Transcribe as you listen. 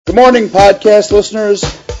Good morning, podcast listeners.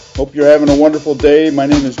 Hope you're having a wonderful day. My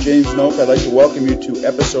name is James Noak. I'd like to welcome you to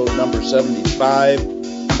episode number 75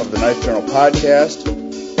 of the Knife Journal podcast.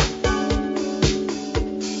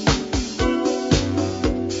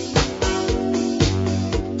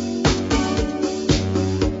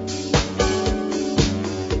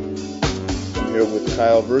 I'm here with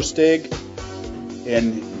Kyle Versteeg,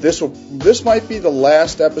 and this might be the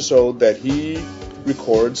last episode that he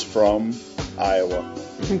records from Iowa.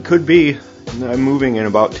 It could be. I'm moving in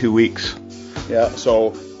about 2 weeks. Yeah.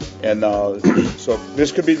 So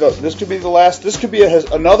this could be the last. This could be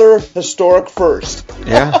another historic first.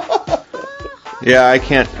 Yeah. Yeah. I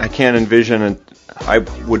can't envision it. I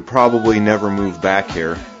would probably never move back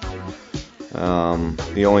here.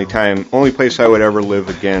 The only place I would ever live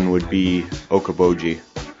again would be Okoboji.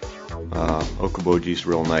 Okoboji's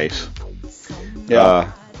real nice.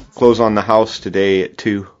 Yeah. Close on the house today at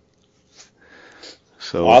 2.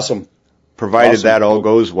 So awesome. Provided awesome. That all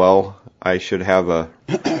goes well, I should have a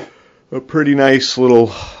pretty nice little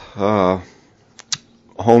home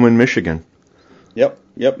in Michigan. Yep.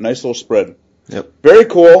 Nice little spread. Yep. Very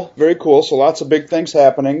cool. So lots of big things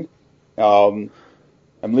happening. I'm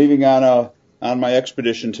leaving on my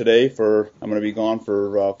expedition today. I'm going to be gone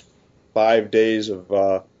for 5 days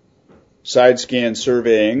of side scan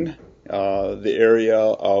surveying the area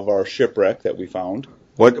of our shipwreck that we found.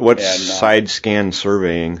 What's side scan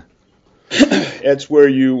surveying? It's where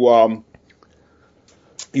you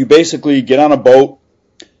basically get on a boat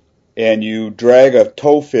and you drag a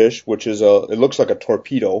towfish, which is it looks like a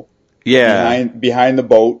torpedo, behind the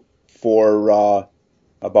boat for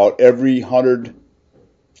about every 100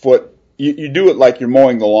 foot. You do it like you're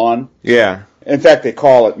mowing the lawn. Yeah. In fact, they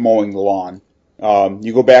call it mowing the lawn.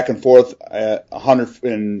 You go back and forth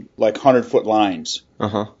 100 foot lines.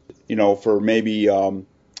 For maybe a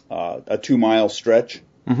 2 mile stretch.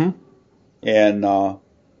 Mm-hmm. And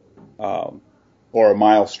or a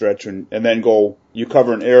mile stretch, and then you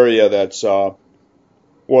cover an area that's the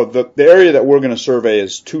area that we're going to survey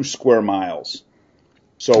is 2 square miles.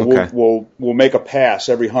 So okay. we'll make a pass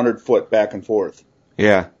every 100 foot back and forth.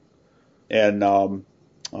 Yeah. And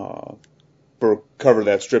for cover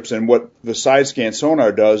that strips. And what the side scan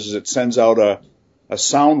sonar does is it sends out a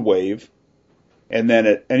sound wave, and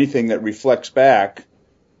then anything that reflects back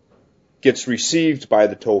gets received by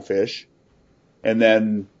the towfish, and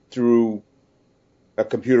then through a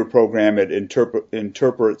computer program it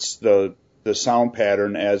interprets the sound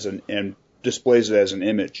pattern and displays it as an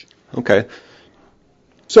image. Okay.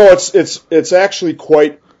 So it's actually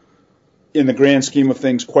quite, in the grand scheme of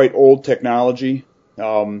things, quite old technology.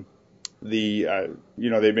 They've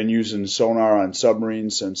been using sonar on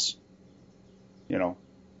submarines since,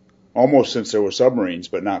 almost since there were submarines,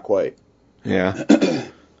 but not quite. Yeah.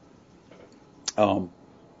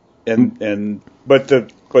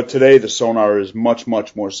 But today the sonar is much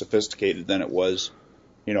more sophisticated than it was,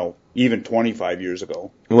 even 25 years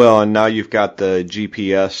ago. Well, and now you've got the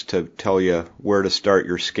GPS to tell you where to start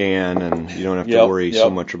your scan, and you don't have to worry so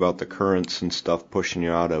much about the currents and stuff pushing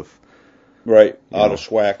you out of of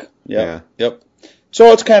schwack. Yeah. Yep.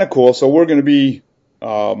 So it's kind of cool. So we're going to be,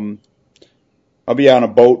 I'll be on a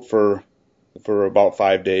boat for about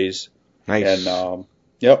 5 days. Nice. And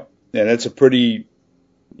and it's a pretty,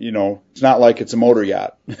 it's not like it's a motor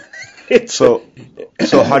yacht. So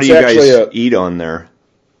how do you guys eat on there?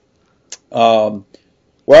 This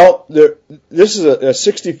is a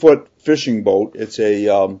 60-foot fishing boat. It's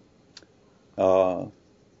a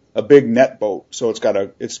big net boat. So it's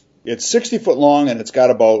 60 foot long, and it's got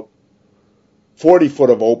about 40 foot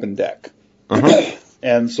of open deck. Uh-huh.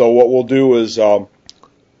 And so what we'll do is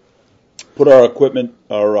put our equipment,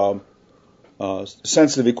 our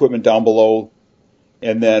sensitive equipment down below,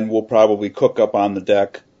 and then we'll probably cook up on the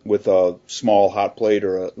deck with a small hot plate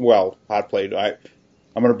hot plate. I'm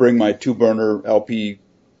going to bring my 2-burner LP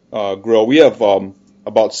grill. We have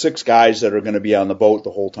about 6 guys that are going to be on the boat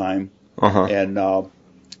the whole time, and we're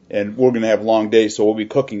going to have long days, so we'll be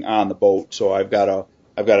cooking on the boat. So I've got a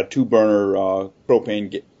 2-burner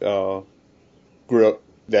propane grill,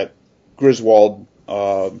 that Griswold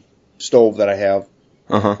stove that I have,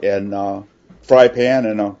 and fry pan,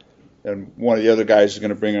 and one of the other guys is going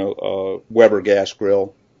to bring a Weber gas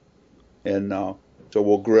grill, and so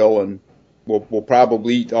we'll grill, and we'll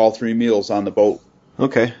probably eat all 3 meals on the boat.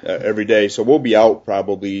 Okay. Every day, so we'll be out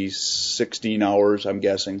probably 16 hours, I'm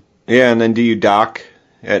guessing. Yeah, and then do you dock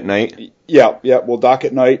at night? Yeah, we'll dock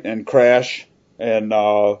at night and crash, and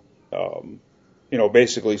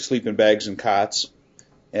basically sleep in bags and cots.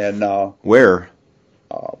 And where?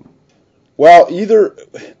 Well, either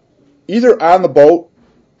on the boat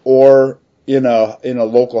or in a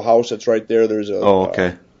local house that's right there. There's a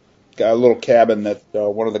little cabin that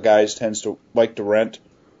one of the guys tends to like to rent,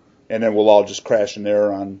 and then we'll all just crash in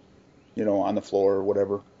there on the floor or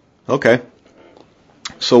whatever. Okay.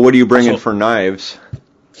 So what are you bringing for knives?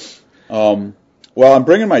 Well, I'm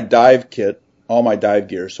bringing my dive kit, all my dive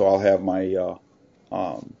gear. So I'll have my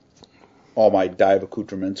all my dive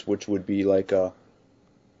accoutrements, which would be like I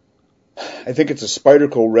think it's a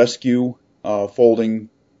Spyderco Rescue folding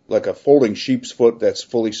sheep's foot that's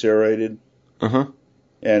fully serrated. Uh-huh.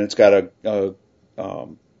 And it's got a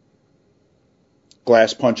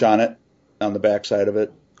glass punch on it, on the back side of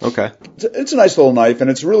it. Okay. It's a nice little knife, and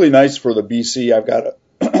it's really nice for the BC. I've got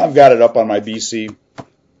it up on my BC.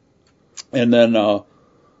 And then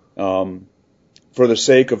for the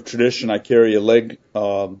sake of tradition, I carry a leg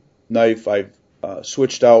knife. I've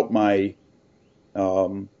switched out my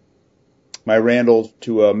my Randall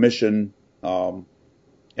to a Mission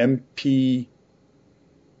MP.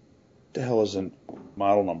 What the hell is the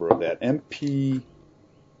model number of that? MP.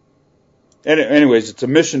 Anyways, it's a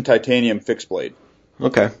Mission titanium fixed blade.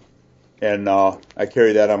 Okay. And I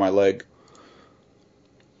carry that on my leg.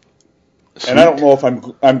 Sweet. And I don't know if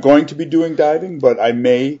I'm going to be doing diving, but I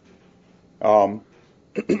may. You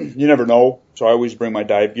never know, so I always bring my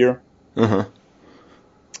dive gear. Uh-huh.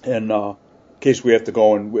 And in case we have to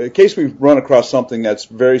go and in case we run across something that's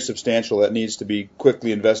very substantial that needs to be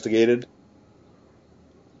quickly investigated.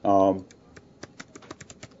 So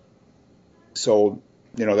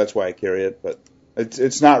that's why I carry it, but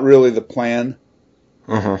it's not really the plan.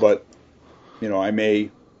 Uh-huh. But I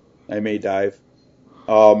may dive.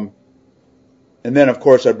 And then of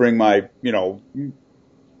course I bring my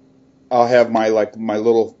I'll have my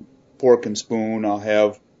little fork and spoon. I'll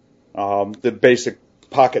have the basic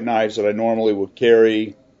pocket knives that I normally would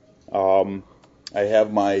carry. I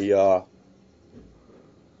have my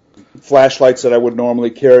flashlights that I would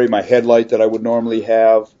normally carry, my headlight that I would normally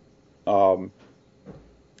have. I'm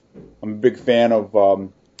a big fan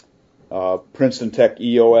of Princeton Tech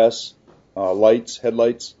EOS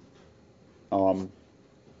headlights.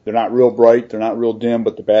 They're not real bright, they're not real dim,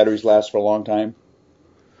 but the batteries last for a long time.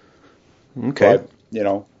 Okay. But,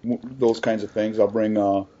 those kinds of things. I'll bring,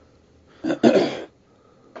 of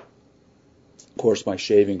course, my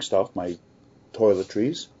shaving stuff, my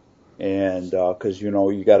toiletries, and because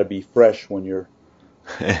you got to be fresh when you're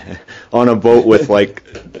on a boat with like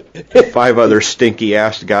 5 other stinky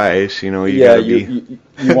ass guys. You gotta be.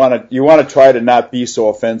 You want to try to not be so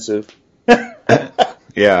offensive.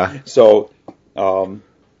 Yeah. So,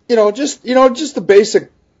 just the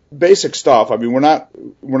basic stuff. I mean, we're not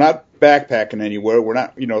backpacking anywhere. We're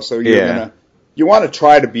not, so you want to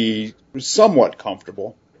try to be somewhat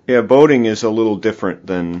comfortable. Yeah, boating is a little different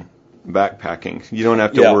than backpacking. You don't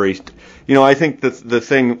have to worry. I think the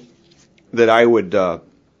thing that I would, I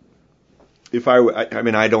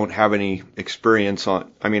don't have any experience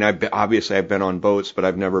on. I mean, I've been on boats, but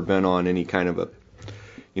I've never been on any kind of a,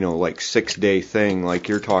 like 6-day thing like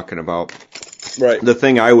you're talking about. Right. The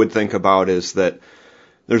thing I would think about is that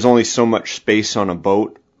there's only so much space on a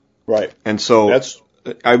boat. Right. And so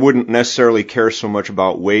I wouldn't necessarily care so much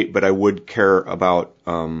about weight, but I would care about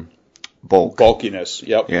bulk. Bulkiness.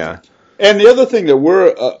 Yep. Yeah. And the other thing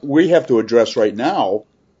that we have to address right now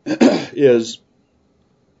is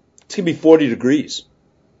it's going to be 40 degrees.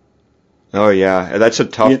 Oh yeah, that's a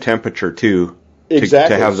tough temperature too.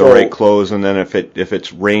 Exactly. To have the right clothes, and then if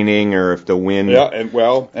it's raining or if the wind and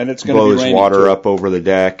it's going to blows be raining water too. Up over the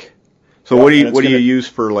deck. So what do you use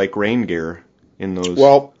for like rain gear in those?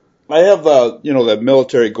 Well, I have the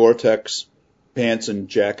military Gore-Tex pants and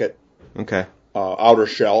jacket. Okay. Outer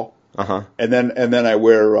shell. Uh-huh. And then I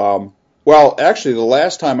wear actually the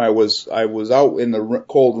last time I was out in the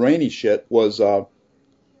cold rainy shit was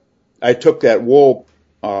I took that wool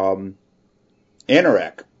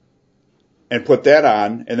anorak and put that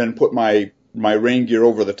on, and then put my rain gear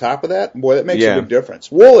over the top of that. Boy, that makes a big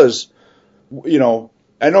difference. Wool is,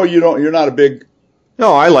 I know you're not a big.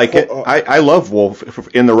 No, I like it. I love wool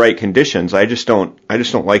in the right conditions. I just don't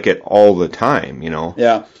like it all the time.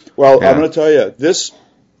 Yeah. Well, I'm going to tell you this: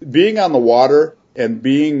 being on the water and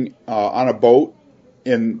being on a boat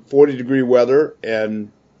in 40-degree weather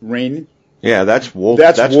and rain. Yeah, that's wool.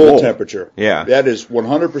 That's wool temperature. Yeah. That is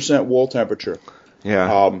 100% wool temperature.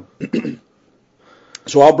 Yeah.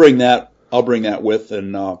 So I'll bring that with,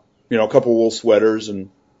 and a couple wool sweaters, and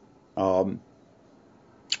I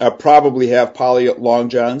probably have poly long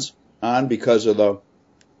johns on because of the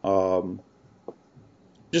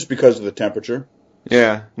just because of the temperature.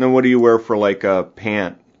 Yeah. Then what do you wear for like a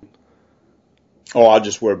pant? Oh, I'll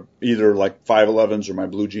just wear either like 511s or my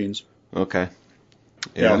blue jeans. Okay.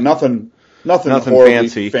 Yeah. Nothing Nothing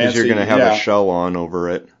fancy, because you're going to have a shell on over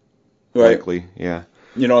it. Right. Likely, yeah.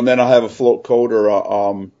 You know, and then I'll have a float coat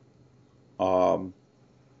or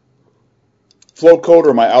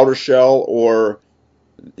my outer shell, or,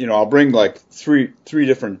 you know, I'll bring like three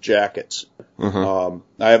different jackets. Uh-huh.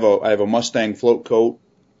 I have a Mustang float coat.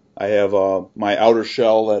 I have my outer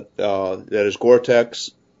shell that is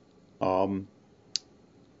Gore-Tex.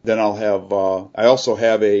 Then I'll have I also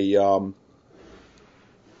have a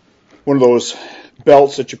one of those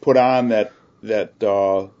belts that you put on that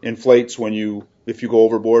inflates if you go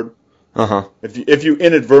overboard. Uh-huh. If you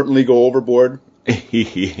inadvertently go overboard.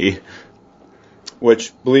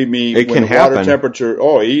 Which, believe me, it when can the happen. Water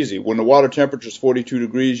temperature, easy. When the water temperature is 42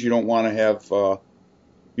 degrees, you don't want to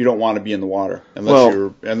be in the water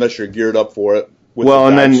unless you're geared up for it.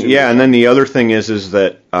 And then the other thing is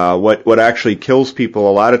that what actually kills people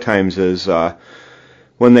a lot of times is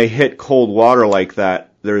when they hit cold water like that,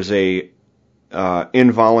 there's a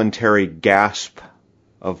involuntary gasp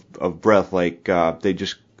of breath, like they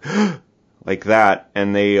just like that,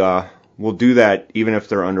 and they will do that even if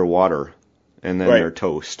they're underwater, and then they're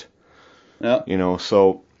toast. Yeah. You know,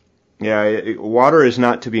 so yeah, water is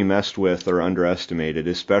not to be messed with or underestimated,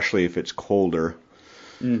 especially if it's colder.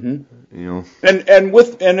 Mm-hmm. You know, and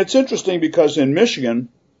it's interesting because in Michigan,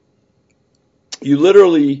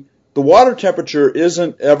 the water temperature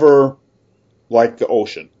isn't ever like the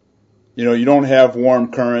ocean. You know, you don't have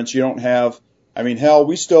warm currents. You don't have. I mean, hell,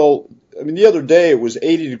 the other day it was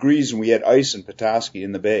 80 degrees and we had ice in Petoskey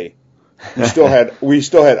in the bay. We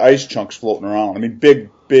still had ice chunks floating around. I mean,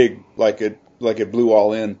 big, like it blew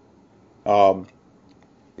all in.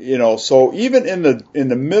 You know, so even in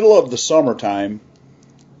the middle of the summertime,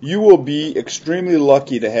 you will be extremely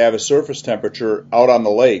lucky to have a surface temperature out on the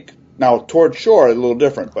lake. Now, toward shore, a little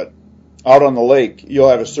different, but out on the lake, you'll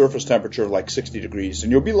have a surface temperature of like 60 degrees,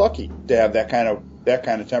 and you'll be lucky to have that kind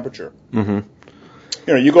of temperature. Mm-hmm.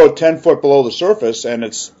 You know, you go 10 foot below the surface, and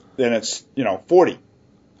it's 40.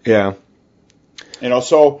 Yeah. You know,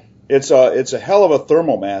 so it's a hell of a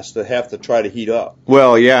thermal mass to have to try to heat up.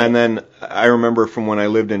 Well, yeah, and then I remember from when I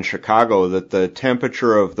lived in Chicago that the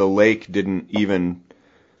temperature of the lake didn't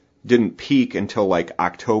peak until like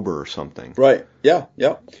October or something. Right. Yeah.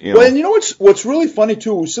 Yeah. You know? Well, and you know what's really funny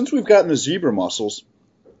too, since we've gotten the zebra mussels,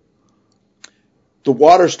 the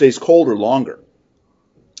water stays colder longer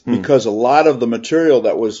because a lot of the material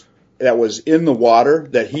that was in the water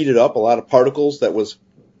that heated up, a lot of particles that was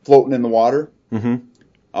floating in the water,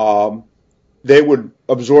 mm-hmm. They would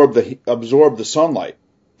absorb the sunlight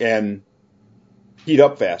and heat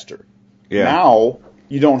up faster. Yeah. Now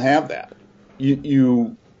you don't have that.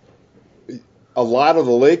 A lot of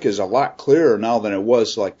the lake is a lot clearer now than it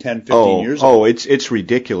was like 10, 15 years ago. Oh, it's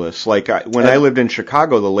ridiculous. Like when I lived in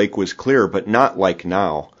Chicago, the lake was clear, but not like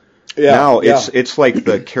now. Yeah, now it's like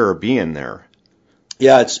the Caribbean there.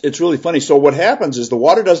 Yeah, it's really funny. So what happens is the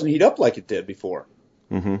water doesn't heat up like it did before.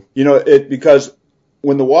 Mm-hmm. You know, because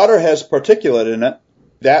when the water has particulate in it,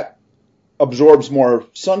 that absorbs more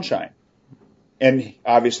sunshine and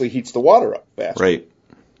obviously heats the water up faster. Right.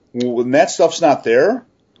 When that stuff's not there,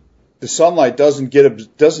 the sunlight doesn't get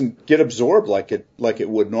absorbed like it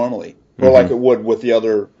would normally, or mm-hmm. like it would with the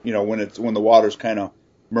other, you know, when the water's kind of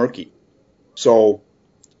murky. So,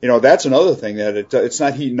 you know, that's another thing that it's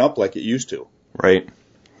not heating up like it used to. Right.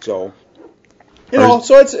 So, you know,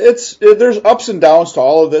 so it's there's ups and downs to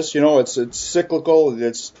all of this. You know, it's cyclical.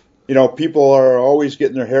 It's, you know, people are always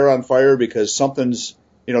getting their hair on fire because something's,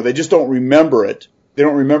 you know, they just don't remember it. They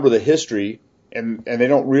don't remember the history. And they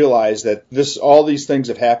don't realize that all these things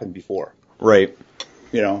have happened before. Right.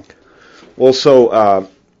 You know. Well, so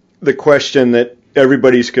the question that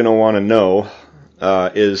everybody's going to want to know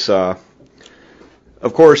is, of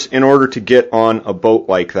course, in order to get on a boat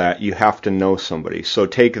like that, you have to know somebody. So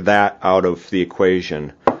take that out of the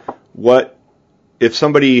equation. What if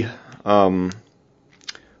somebody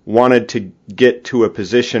wanted to get to a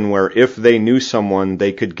position where if they knew someone,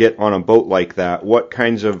 they could get on a boat like that? What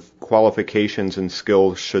kinds of qualifications and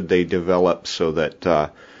skills should they develop so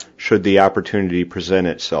that should the opportunity present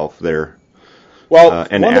itself, they're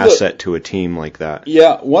an asset to a team like that?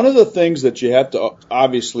 Yeah, one of the things that you have to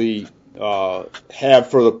obviously have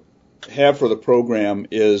for the program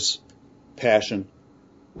is passion.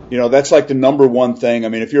 You know, that's like the number one thing. I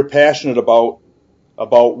mean, if you're passionate about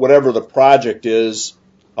whatever the project is,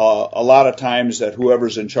 a lot of times that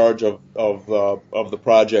whoever's in charge of the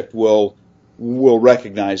project will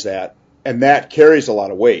recognize that, and that carries a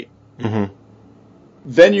lot of weight. Mm-hmm.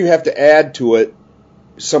 Then you have to add to it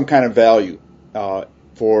some kind of value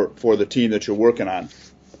for the team that you're working on.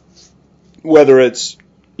 Whether it's,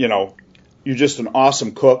 you know, you're just an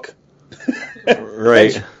awesome cook,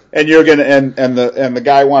 Right. And you're gonna and the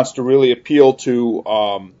guy wants to really appeal to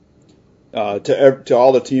all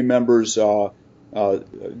the team members,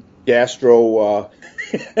 gastro,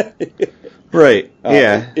 right.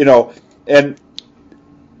 Yeah.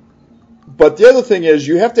 But the other thing is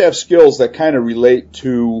you have to have skills that kind of relate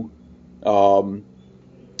to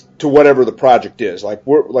whatever the project is. Like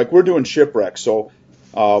we're doing shipwrecks, so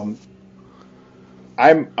I'm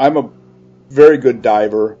a very good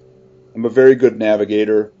diver. I'm a very good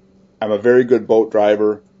navigator. I'm a very good boat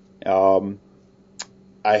driver. I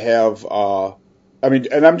have,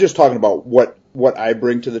 and I'm just talking about what I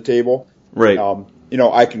bring to the table. Right.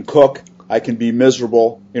 I can cook. I can be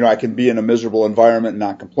miserable. I can be in a miserable environment and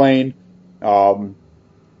not complain. One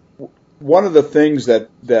of the things that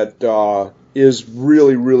is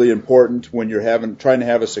really, really important when you're trying to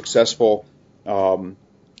have a successful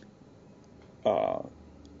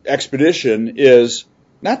expedition is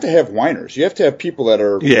not to have whiners. You have to have people that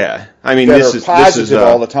are positive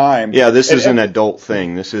all the time. Yeah, this is an adult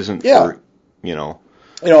thing. This isn't for.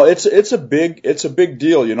 It's a big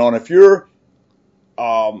deal. And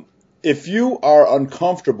if you are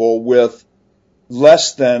uncomfortable with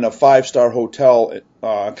less than a 5-star hotel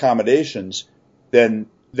accommodations, then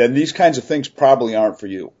these kinds of things probably aren't for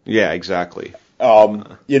you. Yeah, exactly.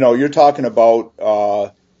 You're talking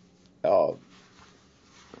about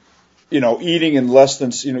eating in less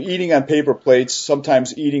than, eating on paper plates,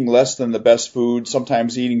 sometimes eating less than the best food,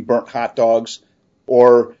 sometimes eating burnt hot dogs,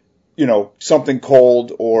 or, something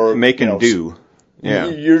cold, or making do. Yeah.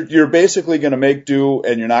 You're basically going to make do,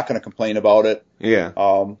 and you're not going to complain about it.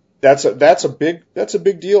 Yeah. That's a big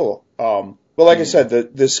deal. But like I said,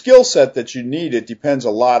 the skill set that you need, it depends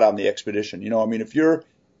a lot on the expedition.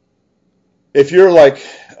 If you're like,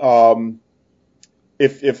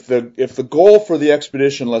 if the goal for the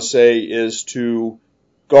expedition, let's say, is to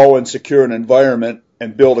go and secure an environment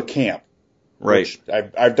and build a camp, right? Which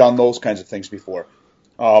I've done those kinds of things before.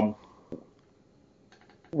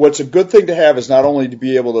 What's a good thing to have is not only to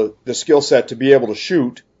be the skill set to be able to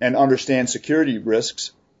shoot and understand security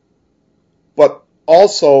risks, but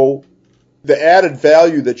also the added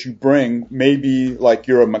value that you bring may be like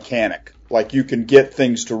you're a mechanic, like you can get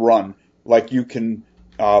things to run, like you can.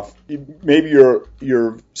 Maybe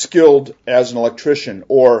you're skilled as an electrician,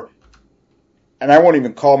 and I won't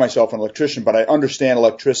even call myself an electrician, but I understand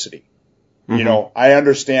electricity. Mm-hmm. I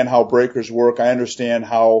understand how breakers work. I understand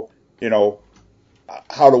how to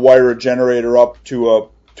wire a generator up to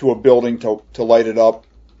a building to light it up.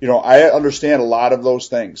 I understand a lot of those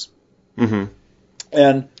things. Mm-hmm.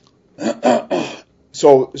 And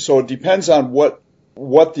so it depends on what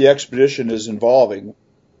the expedition is involving.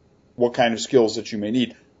 What kind of skills that you may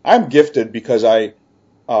need. I'm gifted because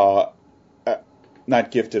not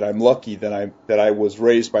gifted. I'm lucky that I was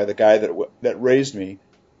raised by the guy that raised me.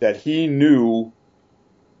 That he knew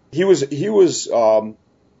he was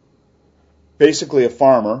basically a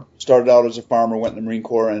farmer. Started out as a farmer, went in the Marine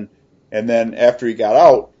Corps, and then after he got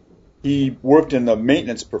out, he worked in the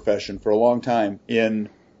maintenance profession for a long time in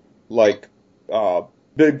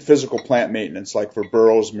big physical plant maintenance, like for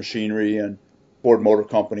Burroughs Machinery and Ford Motor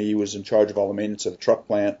Company. He was in charge of all the maintenance of the truck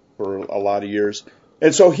plant for a lot of years.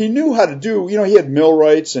 And so he knew how to do, he had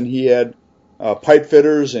millwrights and he had pipe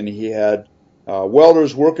fitters and he had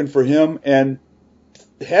welders working for him. And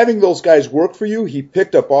having those guys work for you, he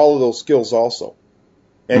picked up all of those skills also.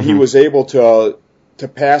 And mm-hmm. He was able to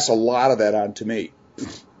pass a lot of that on to me.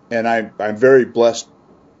 And I'm very blessed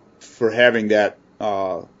for having that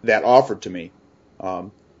offered to me.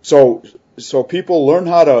 So people learn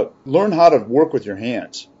how to work with your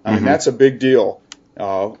hands. I mean, mm-hmm. That's a big deal.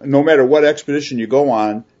 No matter what expedition you go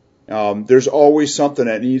on, there's always something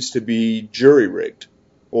that needs to be jury rigged,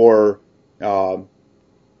 or I'm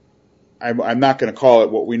not going to call it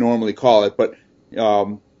what we normally call it, but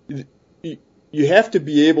you have to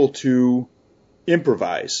be able to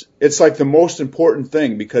improvise. It's like the most important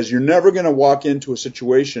thing, because you're never going to walk into a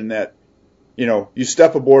situation that you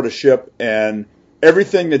step aboard a ship and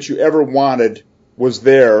everything that you ever wanted was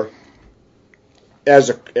there, and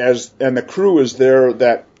the crew is there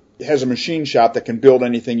that has a machine shop that can build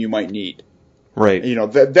anything you might need. Right.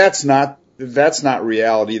 That's not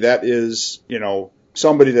reality. That is,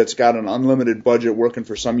 somebody that's got an unlimited budget working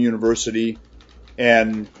for some university,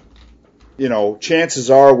 and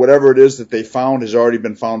chances are whatever it is that they found has already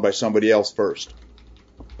been found by somebody else first.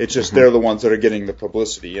 It's just mm-hmm. They're the ones that are getting the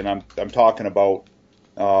publicity, and I'm talking about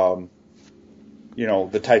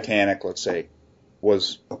the Titanic, let's say,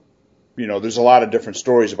 was, there's a lot of different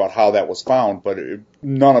stories about how that was found, but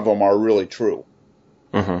none of them are really true.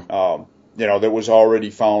 Mm-hmm. That was already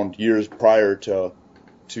found years prior to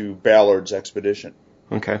to Ballard's expedition.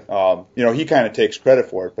 Okay. He kind of takes credit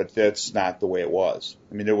for it, but that's not the way it was.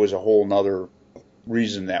 I mean, there was a whole nother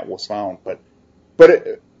reason that was found. But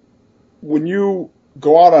when you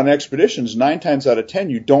go out on expeditions, 9 times out of 10,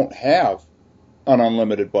 you don't have an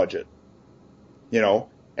unlimited budget.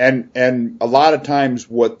 And a lot of times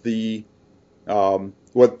what the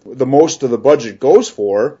most of the budget goes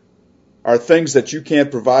for are things that you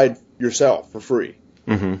can't provide yourself for free.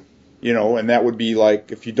 Mm-hmm. And that would be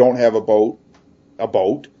like if you don't have a boat.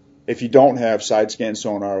 If you don't have side scan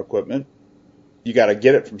sonar equipment, you got to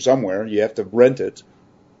get it from somewhere. You have to rent it.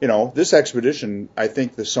 This expedition, I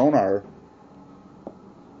think the sonar,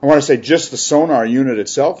 I want to say just the sonar unit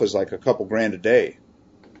itself is like a couple grand a day.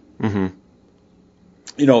 Mm-hmm.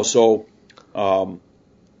 So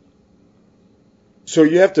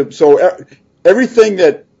you have to, so everything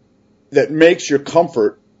that makes your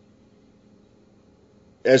comfort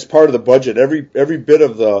as part of the budget, every bit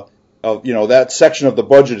of that section of the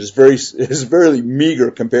budget is very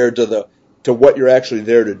meager compared to what you're actually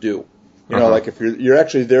there to do. Like if you're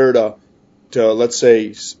actually there to let's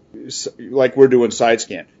say, like we're doing side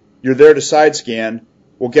scan, you're there to side scan.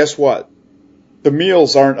 Well, guess what? The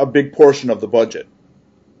meals aren't a big portion of the budget.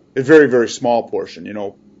 A very, very small portion.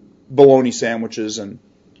 Bologna sandwiches and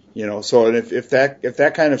So if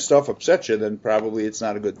that kind of stuff upsets you, then probably it's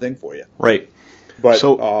not a good thing for you. Right. But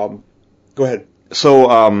go ahead.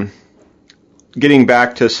 So getting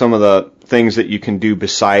back to some of the things that you can do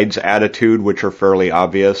besides attitude, which are fairly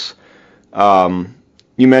obvious.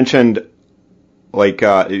 You mentioned like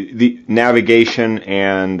the navigation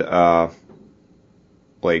and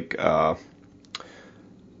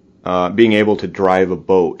being able to drive a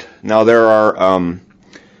boat. Now there are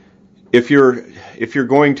if you're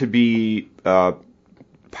going to be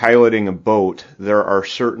piloting a boat, there are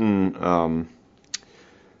certain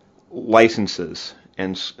licenses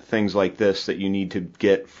and things like this that you need to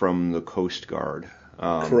get from the Coast Guard.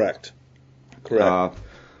 Correct.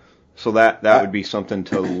 So that would be something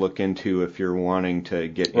to look into if you're wanting to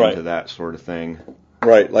get into that sort of thing.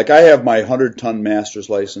 Right. Like I have my 100-ton master's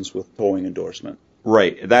license with towing endorsement.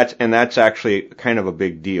 Right. That's actually kind of a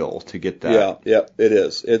big deal to get that. Yeah, it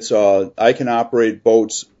is. It's I can operate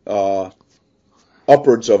boats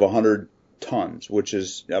upwards of 100 tons, which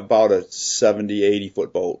is about a 70, 80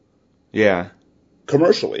 foot boat. Yeah.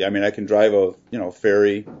 Commercially, I mean, I can drive a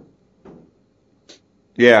ferry.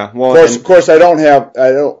 Yeah. Well, of course, I don't have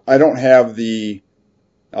the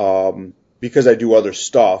because I do other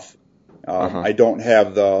stuff. I don't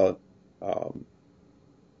have the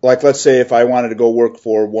like. Let's say if I wanted to go work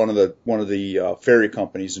for one of the ferry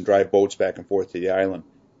companies and drive boats back and forth to the island.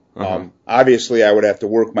 Obviously, I would have to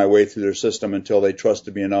work my way through their system until they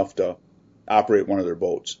trusted me enough to operate one of their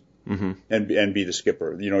boats and be the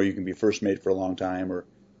skipper. You can be first mate for a long time, or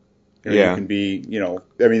you can be.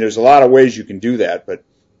 I mean, there's a lot of ways you can do that, but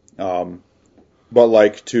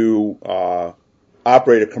like to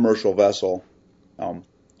operate a commercial vessel,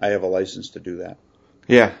 I have a license to do that.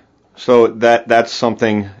 Yeah. So that's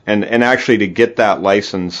something, and actually to get that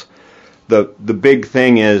license, the big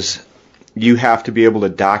thing is you have to be able to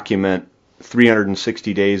document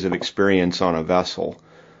 360 days of experience on a vessel.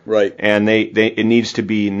 Right. And it needs to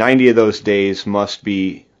be 90 of those days must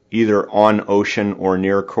be either on ocean or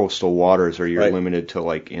near coastal waters, or you're limited to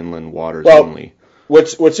like inland waters only.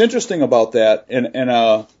 What's interesting about that, and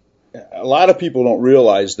a lot of people don't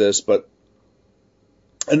realize this, but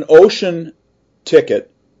an ocean ticket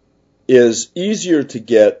is easier to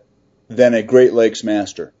get than a Great Lakes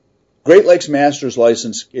Master. Great Lakes Master's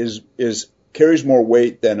license carries more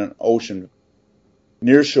weight than an ocean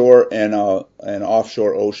near shore and an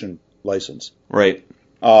offshore ocean license. Right.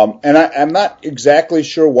 And I'm not exactly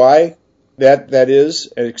sure why that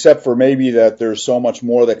is, except for maybe that there's so much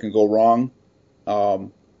more that can go wrong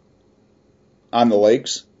on the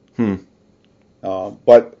lakes. But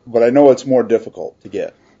I know it's more difficult to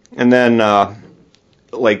get. And then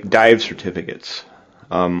like dive certificates.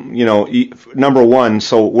 Number one,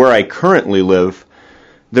 so where I currently live,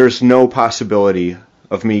 there's no possibility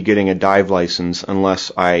of me getting a dive license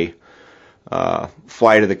unless I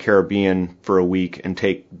fly to the Caribbean for a week and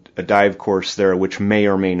take a dive course there, which may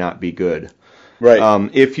or may not be good. Right.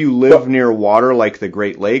 If you live near water like the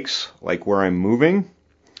Great Lakes, like where I'm moving,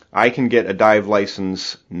 I can get a dive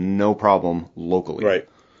license no problem locally.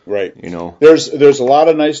 Right. There's a lot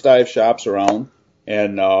of nice dive shops around,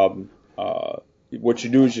 and what you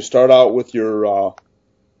do is you start out with your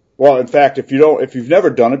well, in fact, if you've never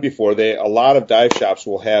done it before, a lot of dive shops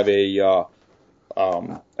will have a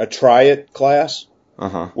try it class.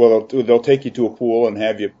 Well, they'll take you to a pool and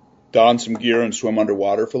have you don some gear and swim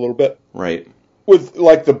underwater for a little bit. Right. with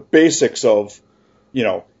like the basics of,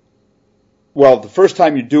 well, the first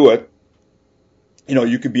time you do it,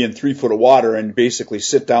 you could be in 3 foot of water and basically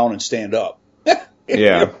sit down and stand up.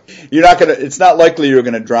 Yeah. You're not gonna. It's not likely you're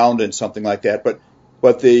gonna drown in something like that. But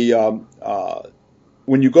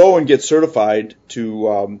when you go and get certified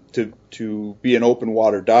to be an open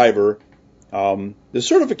water diver, the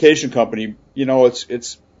certification company,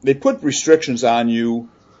 they put restrictions on you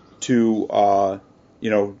to,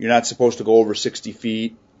 you're not supposed to go over 60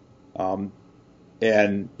 feet, and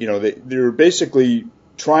they're basically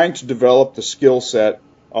trying to develop the skill set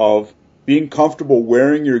of being comfortable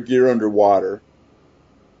wearing your gear underwater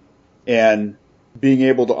and being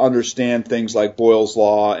able to understand things like Boyle's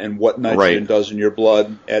Law and what nitrogen does in your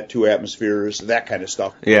blood at 2 atmospheres, that kind of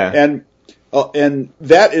stuff. Yeah. And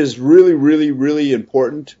that is really, really, really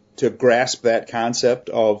important to grasp that concept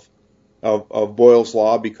of Boyle's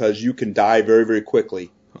Law, because you can die very, very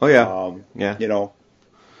quickly. Oh yeah.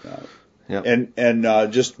 Yeah. And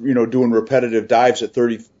just doing repetitive dives at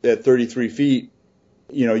 33 feet,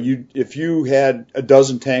 if you had a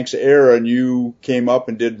dozen tanks of air and you came up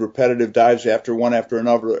and did repetitive dives after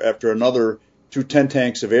another through 10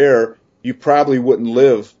 tanks of air, you probably wouldn't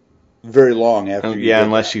live very long after.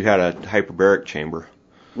 Unless you had a hyperbaric chamber.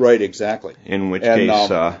 Right, exactly. In which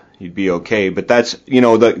case you'd be okay. But that's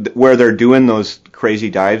where they're doing those crazy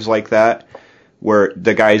dives like that, where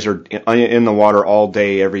the guys are in the water all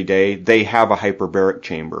day, every day. They have a hyperbaric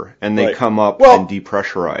chamber, and they come up and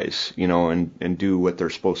depressurize, and do what they're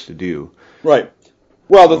supposed to do. Right.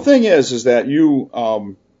 Well, the thing is that you,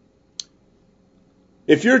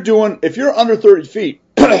 if you're under 30 feet,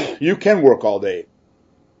 you can work all day.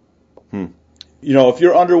 If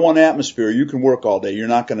you're under 1 atmosphere, you can work all day. You're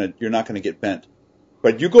not gonna get bent.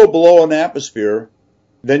 But you go below an atmosphere,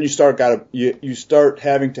 then you start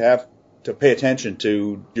having to pay attention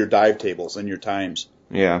to your dive tables and your times.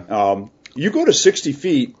 Yeah. You go to 60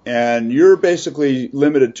 feet, and you're basically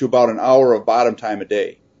limited to about an hour of bottom time a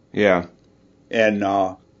day. Yeah. And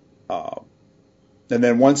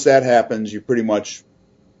then once that happens, you pretty much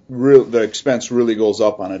the expense really goes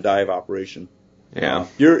up on a dive operation. Yeah.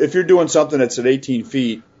 If you're doing something that's at 18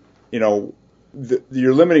 feet, your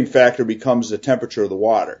limiting factor becomes the temperature of the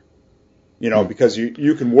water. Because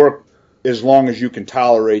you can work as long as you can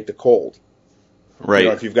tolerate the cold. Right.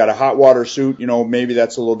 If you've got a hot water suit, maybe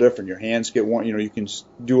that's a little different. Your hands get warm. You can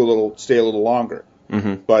stay a little longer.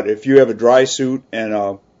 Mm-hmm. But if you have a dry suit and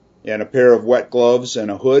a pair of wet gloves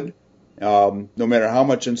and a hood, no matter how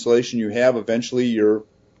much insulation you have, eventually your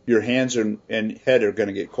hands and head are going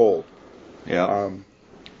to get cold. Yeah.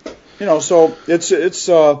 So it's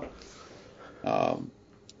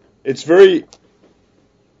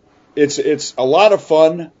a lot of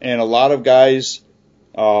fun, and a lot of guys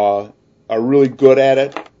are really good at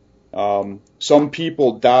it. Some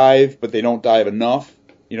people dive, but they don't dive enough.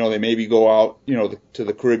 They maybe go out, to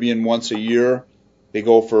the Caribbean once a year. They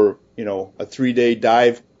go for, a 3-day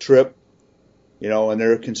dive trip, and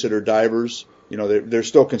they're considered divers. They're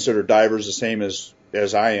still considered divers, the same as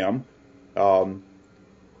I am.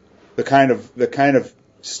 The kind of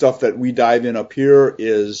stuff that we dive in up here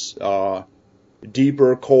is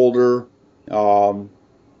deeper, colder, can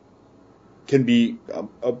be,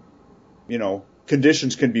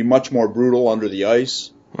 conditions can be much more brutal under the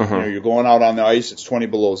ice. Uh-huh. You're going out on the ice, it's 20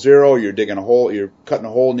 below zero, you're digging a hole, you're cutting a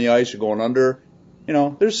hole in the ice, you're going under.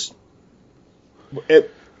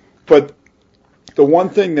 But the one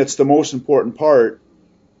thing that's the most important part,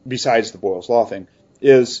 besides the Boyle's Law thing,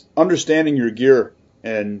 is understanding your gear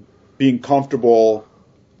and being comfortable,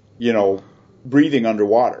 breathing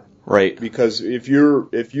underwater. Right. Because if you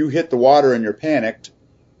hit the water and you're panicked,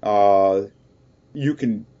 you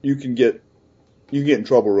can get in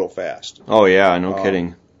trouble real fast. Oh yeah, no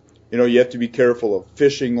kidding. You have to be careful of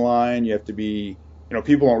fishing line. You have to be,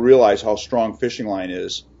 people don't realize how strong fishing line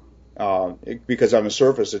is, because on the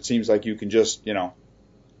surface it seems like you can just,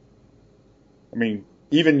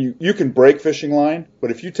 even you can break fishing line,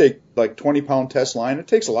 but if you take like 20-pound test line, it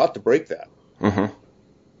takes a lot to break that. Uh-huh.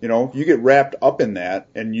 You get wrapped up in that,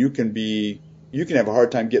 and you can have a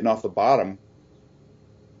hard time getting off the bottom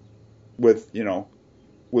with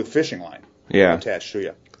fishing line attached to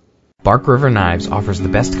you. Bark River Knives offers the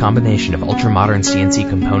best combination of ultra-modern CNC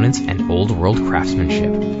components and old-world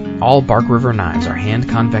craftsmanship. All Bark River knives are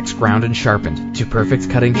hand-convex ground and sharpened to perfect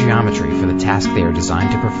cutting geometry for the task they are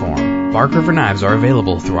designed to perform. Bark River Knives are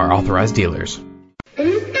available through our authorized dealers.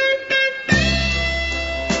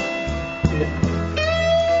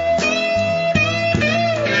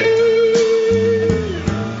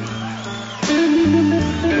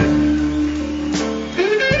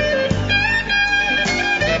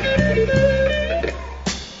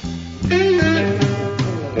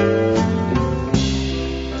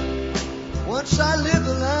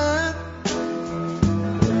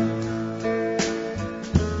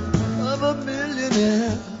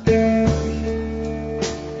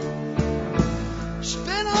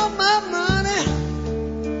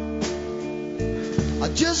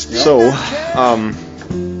 So,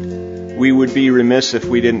 we would be remiss if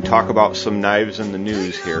we didn't talk about some knives in the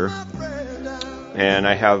news here. And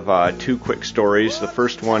I have 2 quick stories. The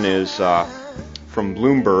first one is from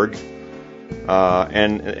Bloomberg,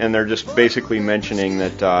 and they're just basically mentioning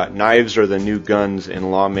that knives are the new guns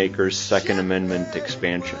in lawmakers' Second Amendment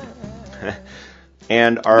expansion.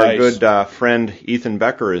 And our good friend Ethan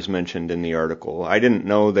Becker is mentioned in the article. I didn't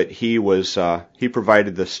know that he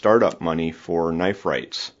provided the startup money for knife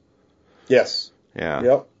rights. Yes. Yeah.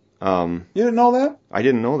 Yep. You didn't know that? I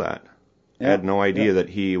didn't know that. Yeah. I had no idea that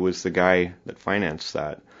he was the guy that financed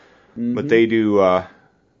that. Mm-hmm. But they do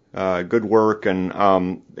good work, and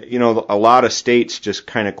a lot of states just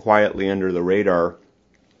kind of quietly under the radar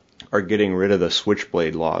are getting rid of the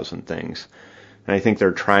switchblade laws and things. And I think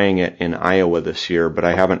they're trying it in Iowa this year, but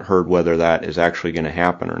I haven't heard whether that is actually going to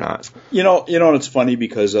happen or not. You know, and it's funny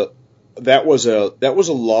because that was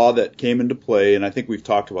a law that came into play, and I think we've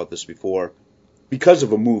talked about this before, because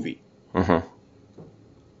of a movie. Uh-huh.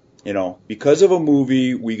 You know, because of a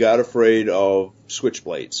movie, we got afraid of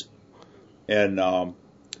switchblades, and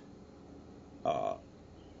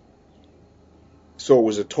so it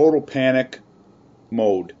was a total panic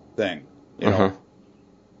mode thing. You know. Uh-huh.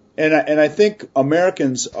 And I think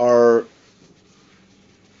Americans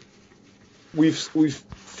we've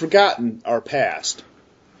forgotten our past.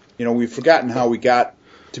 You know, we've forgotten how we got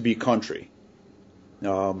to be country.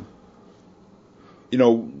 You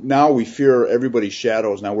know, now we fear everybody's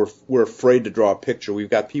shadows. Now we're afraid to draw a picture.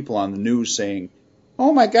 We've got people on the news saying,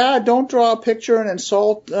 "Oh my God, don't draw a picture and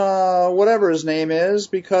insult whatever his name is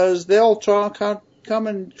because they'll come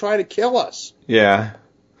and try to kill us." Yeah.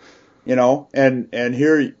 You know, and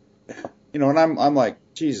here. You know, and I'm like,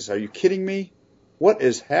 Jesus, are you kidding me? What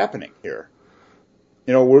is happening here?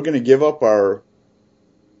 You know, we're going to give up our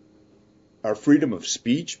freedom of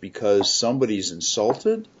speech because somebody's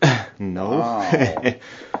insulted? No.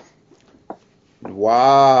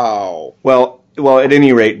 Wow. Wow. Well, at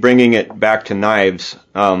any rate, bringing it back to knives.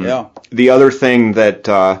 Yeah. The other thing that.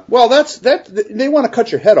 Well, that's they want to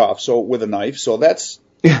cut your head off with a knife, so it's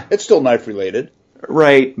still knife related.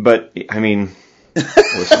 Right, but I mean,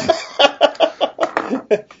 listen.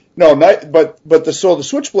 No, but the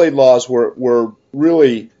switchblade laws were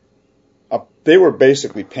really they were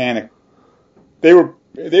basically panic. They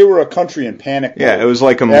were a country in panic. Yeah, it was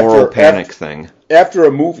like a moral panic thing. After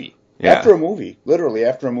a movie. Yeah. After a movie, literally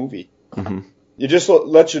after a movie. Mm-hmm. You just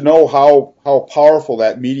let you know how powerful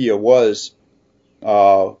that media was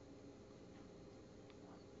during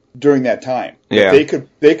that time. Yeah.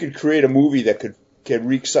 They could create a movie that could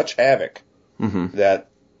wreak such havoc that,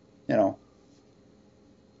 you know.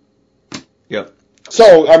 Yep.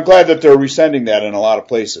 So I'm glad that they're rescinding that in a lot of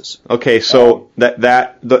places. Okay, so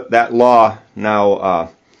that law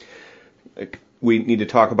now we need to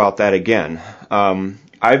talk about that again.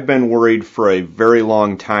 I've been worried for a very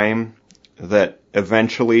long time that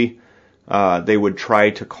eventually they would try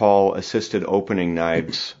to call assisted opening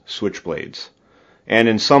knives switchblades, and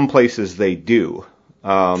in some places they do.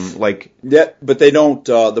 But they don't.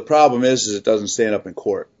 The problem is it doesn't stand up in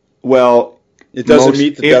court. Well. It doesn't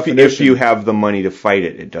meet the definition. If you have the money to fight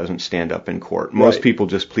it, it doesn't stand up in court. Most people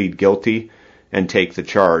just plead guilty and take the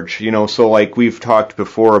charge. You know, so like we've talked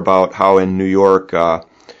before about how in New York,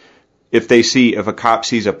 if a cop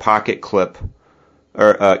sees a pocket clip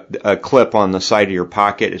or a clip on the side of your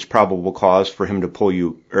pocket, it's probable cause for him to pull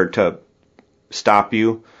you or to stop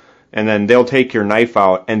you. And then they'll take your knife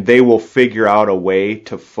out and they will figure out a way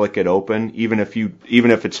to flick it open, even if you've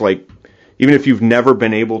never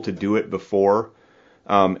been able to do it before,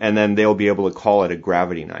 and then they'll be able to call it a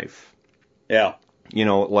gravity knife. Yeah. You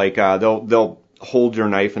know, like they'll hold your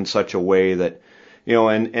knife in such a way that, you know,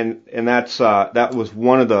 and that's that was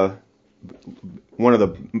one of the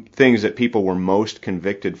things that people were most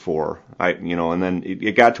convicted for. And then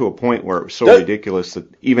it got to a point where it was so ridiculous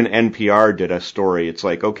that even NPR did a story. It's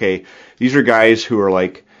like, okay, these are guys who are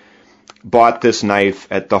like bought this knife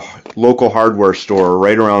at the local hardware store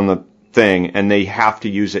right around the thing, and they have to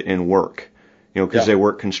use it in work, you know, because they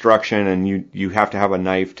work construction, and you have to have a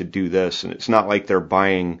knife to do this, and it's not like they're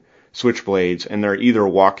buying switchblades and they're either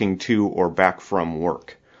walking to or back from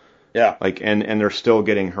work. Yeah. Like, and they're still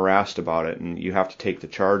getting harassed about it, and you have to take the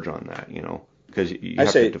charge on that, you know, because you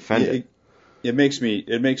have to defend it. It makes me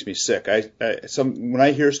sick. When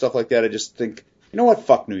I hear stuff like that, I just think, you know what?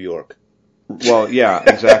 Fuck New York. Well, yeah,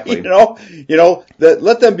 exactly.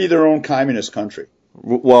 Let them be their own communist country.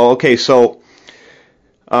 Well, okay, so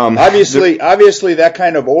obviously that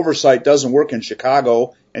kind of oversight doesn't work in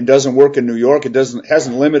Chicago and doesn't work in New York.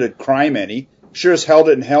 Hasn't limited crime any. sure as hell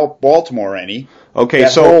didn't help Baltimore any. Okay,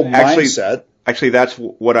 that so whole mindset. Actually, that's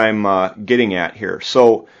what I'm getting at here.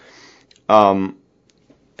 So, I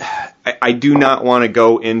do not want to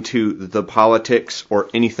go into the politics or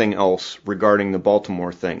anything else regarding the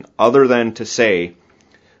Baltimore thing, other than to say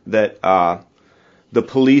that the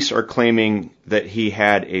police are claiming that he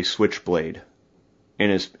had a switchblade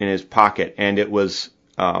in his pocket, and it was,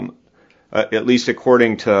 at least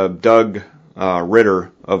according to Doug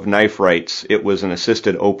Ritter of Knife Rights, it was an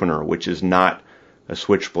assisted opener, which is not a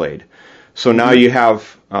switchblade. So now you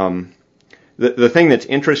have the thing that's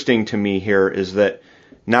interesting to me here is that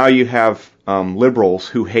now you have liberals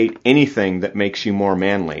who hate anything that makes you more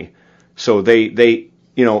manly. So they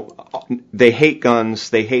hate guns,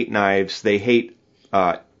 they hate knives, they hate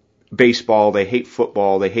baseball, they hate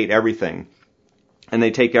football, they hate everything, and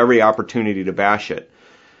they take every opportunity to bash it.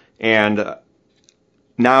 And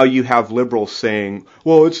now you have liberals saying,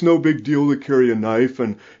 well, it's no big deal to carry a knife,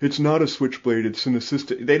 and it's not a switchblade, it's an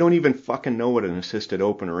assisted. They don't even fucking know what an assisted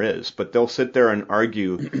opener is, but they'll sit there and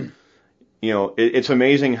argue. It's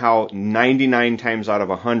amazing how 99 times out of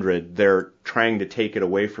 100 they're trying to take it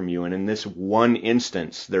away from you, and in this one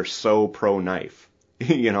instance, they're so pro-knife.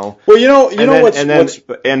 Well,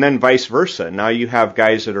 and then vice versa. Now you have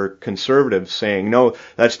guys that are conservative saying, no,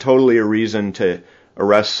 that's totally a reason to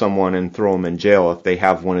arrest someone and throw them in jail if they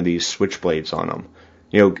have one of these switchblades on them.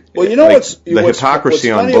 The hypocrisy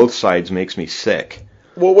on both sides makes me sick.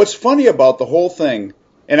 Well, what's funny about the whole thing,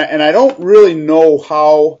 and I don't really know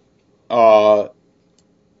how, I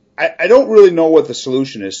don't really know what the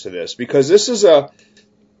solution is to this, because this is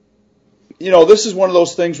this is one of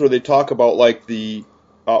those things where they talk about like the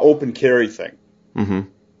open carry thing. Mm-hmm.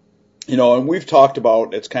 And we've talked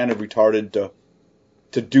about it's kind of retarded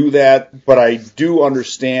to do that, but I do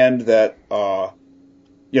understand that,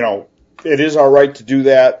 it is our right to do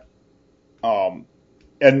that. And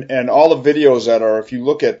all the videos that are, if you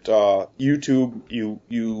look at YouTube,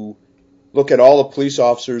 you look at all the police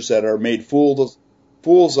officers that are made fools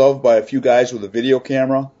of by a few guys with a video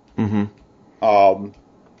camera. Mm-hmm.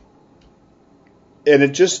 And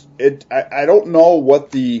I don't know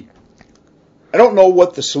what the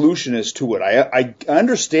solution is to it. I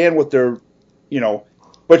understand what they're,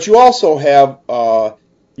 but you also have a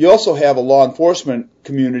law enforcement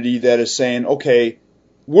community that is saying, okay,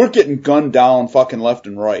 we're getting gunned down fucking left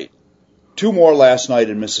and right. 2 more last night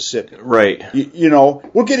in Mississippi. Right.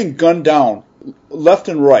 We're getting gunned down left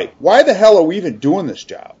and right. Why the hell are we even doing this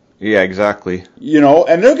job? Yeah, exactly.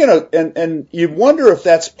 And they're gonna, and you wonder if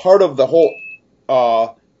that's part of the whole,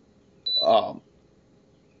 the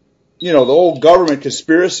whole government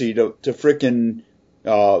conspiracy to frickin'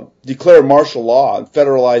 declare martial law and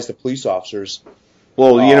federalize the police officers.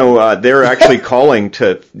 Well, they're actually calling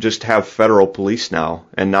to just have federal police now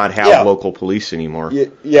and not have local police anymore.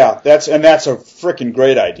 Yeah, that's a frickin'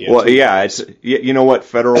 great idea. Well, yeah, it's you know what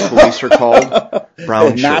federal police are called?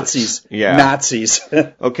 Brown shirts. Nazis. Yeah, Nazis.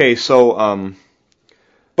 Okay, so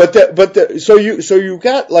so you've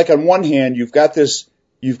got, like, on one hand you've got this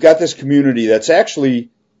community that's actually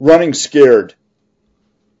running scared.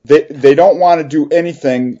 They don't want to do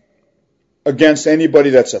anything against anybody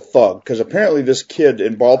that's a thug, because apparently this kid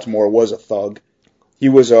in Baltimore was a thug. He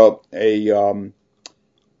was a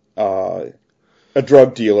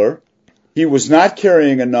drug dealer. He was not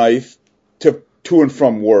carrying a knife to and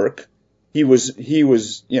from work. He probably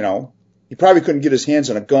couldn't get his hands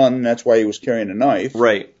on a gun, and that's why he was carrying a knife.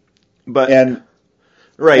 Right.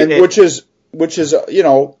 Which is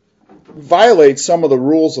violates some of the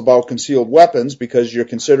rules about concealed weapons, because you're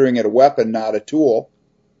considering it a weapon, not a tool.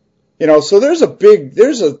 So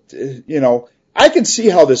I can see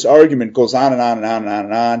how this argument goes on and on and on and on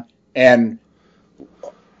and on, and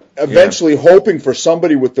eventually hoping for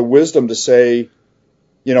somebody with the wisdom to say,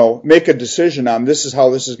 make a decision on this is how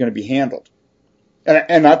this is going to be handled.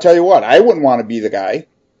 And I'll tell you what, I wouldn't want to be the guy.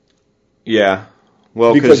 Yeah.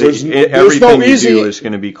 Well, because everything you do is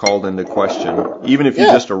going to be called into question, even if you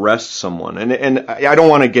just arrest someone. And I don't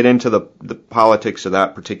want to get into the politics of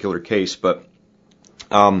that particular case, but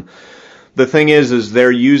the thing is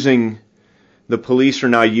the police are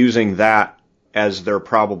now using that as their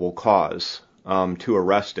probable cause to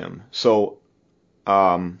arrest him. So,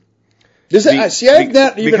 I've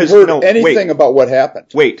not even heard anything about what happened.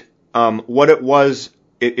 Wait, what it was,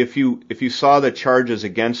 if you saw the charges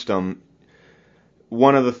against him,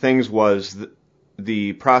 one of the things was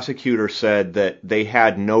the prosecutor said that they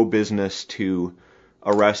had no business to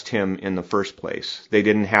arrest him in the first place. They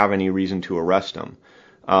didn't have any reason to arrest him.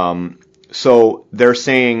 So they're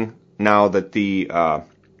saying now that they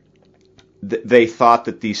thought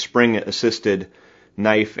that the spring-assisted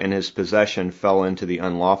knife in his possession fell into the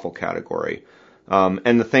unlawful category.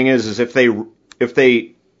 And the thing is if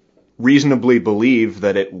they reasonably believe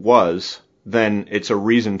that it was, then it's a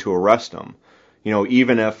reason to arrest him.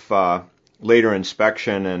 Even if later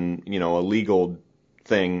inspection and a legal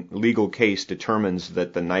case determines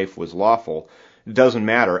that the knife was lawful, it doesn't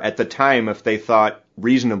matter. At the time, if they thought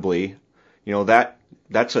reasonably,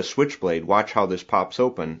 that's a switchblade. Watch how this pops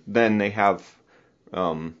open. Then they have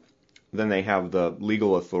the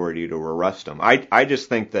legal authority to arrest him. I just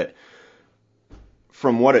think that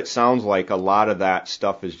from what it sounds like, a lot of that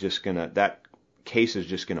stuff is that case is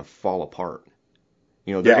just gonna fall apart.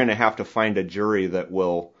 They're gonna have to find a jury that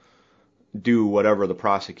will do whatever the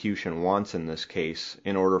prosecution wants in this case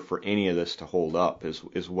in order for any of this to hold up,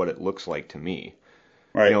 is what it looks like to me.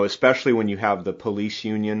 Right. Especially when you have the police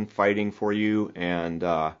union fighting for you and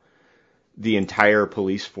the entire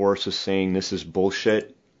police force is saying this is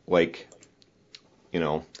bullshit. I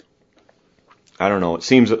don't know. It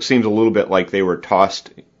seems a little bit like they were tossed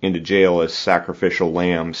into jail as sacrificial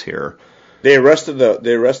lambs here. They arrested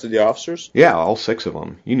the officers? Yeah, all 6 of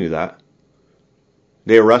them. You knew that.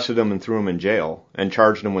 They arrested them and threw them in jail and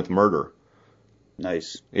charged them with murder.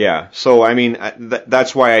 Nice. Yeah. So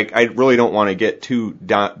that's why I really don't want to get too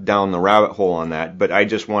down the rabbit hole on that. But I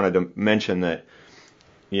just wanted to mention that.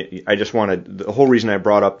 The whole reason I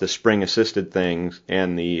brought up the spring assisted things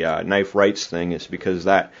and the knife rights thing is because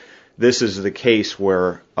this is the case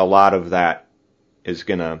where a lot of that is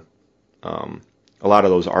gonna, a lot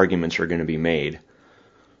of those arguments are going to be made.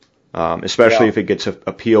 Especially if it gets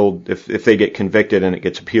appealed, if they get convicted and it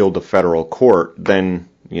gets appealed to federal court, then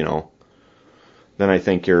I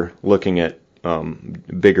think you're looking at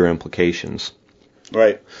bigger implications.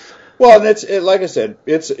 Right. Well, and like I said,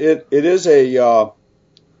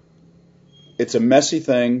 it's a messy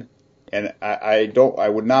thing, and I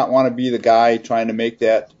would not want to be the guy trying to make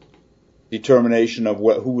that determination of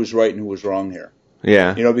who was right and who was wrong here.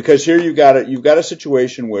 Yeah. Because here you've got a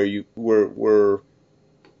situation where you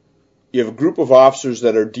have a group of officers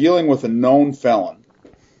that are dealing with a known felon.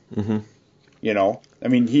 Mm-hmm. I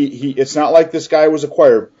mean, it's not like this guy was a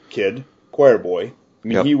choir boy. I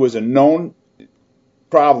mean, He was a known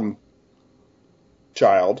problem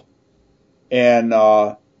child, and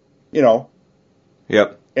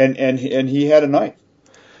Yep. And he had a knife.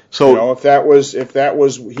 So if that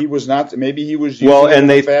was he was not, maybe he was using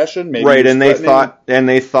it in fashion, maybe right, and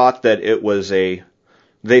they thought that it was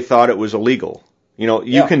illegal.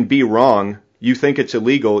 You can be wrong. You think it's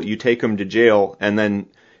illegal. You take them to jail, and then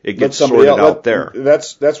it gets sorted out there.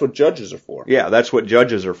 That's what judges are for. Yeah, that's what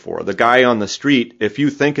judges are for. The guy on the street, if you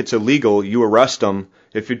think it's illegal, you arrest him.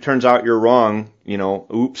 If it turns out you're wrong,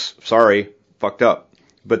 oops, sorry, fucked up.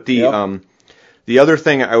 But the other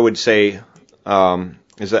thing I would say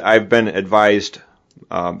is that I've been advised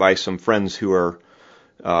by some friends who are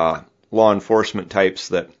law enforcement types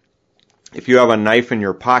that if you have a knife in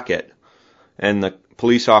your pocket and the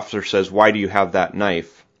police officer says, "Why do you have that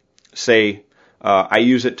knife?" say, "I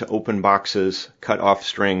use it to open boxes, cut off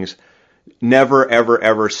strings." Never, ever,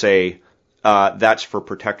 ever say, "That's for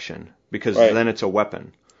protection," because then it's a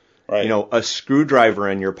weapon. Right. A screwdriver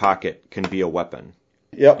in your pocket can be a weapon.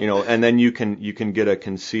 Yep. And then you can get a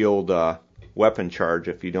concealed weapon charge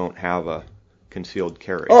if you don't have a concealed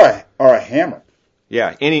carry. Or a hammer.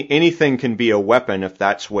 Yeah, anything can be a weapon if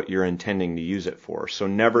that's what you're intending to use it for. So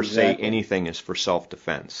never say anything is for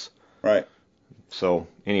self-defense. Right. So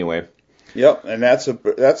anyway. Yep, and that's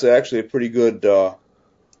actually a pretty good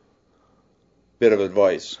bit of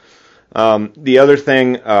advice. The other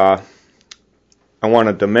thing I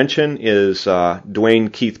wanted to mention is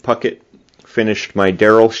Dwayne Keith Puckett finished my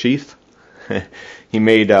Darrell sheath. He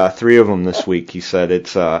made 3 of them this week. He said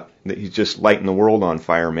he's just lighting the world on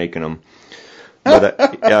fire making them.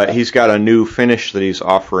 But he's got a new finish that he's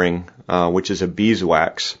offering, which is a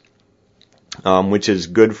beeswax, which is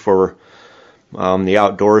good for the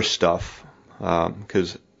outdoor stuff.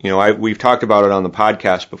 Because we've talked about it on the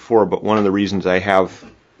podcast before, but one of the reasons I have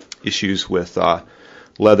issues with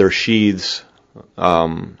leather sheaths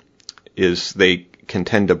is they can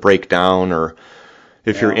tend to break down, or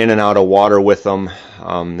if you're in and out of water with them,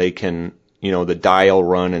 they can, the dye will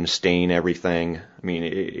run and stain everything. I mean,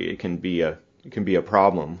 it can be a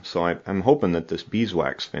problem. So I'm hoping that this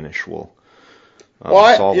beeswax finish will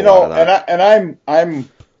solve a lot of that. And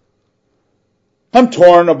I'm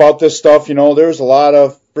torn about this stuff. There's a lot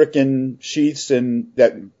of frickin' sheaths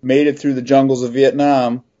that made it through the jungles of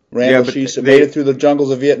Vietnam. Randall sheaths that made it through the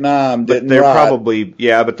jungles of Vietnam. But they probably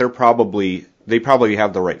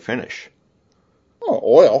have the right finish. Oh,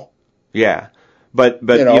 oil. Yeah, but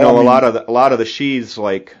a lot of the sheaths,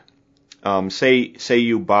 like say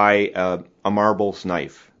you buy a marbles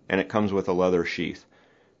knife and it comes with a leather sheath.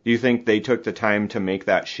 Do you think they took the time to make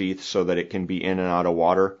that sheath so that it can be in and out of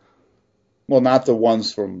water? Well, not the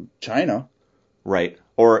ones from China. Right.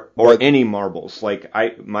 Or any marbles. Like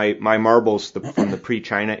my marbles from the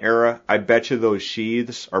pre-China era, I bet you those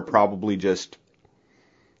sheaths are probably just,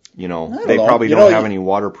 they probably don't have any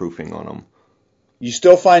waterproofing on them. You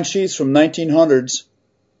still find sheaths from 1900s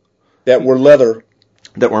that were leather.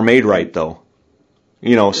 That were made right, though.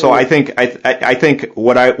 So I think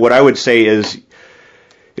what I would say is,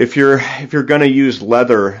 if you're going to use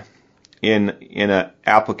leather in an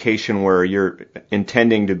application where you're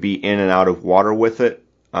intending to be in and out of water with it,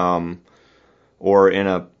 or in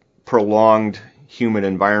a prolonged humid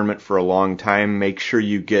environment for a long time, make sure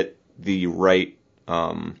you get the right,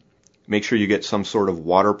 make sure you get some sort of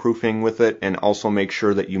waterproofing with it, and also make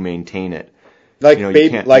sure that you maintain it. Like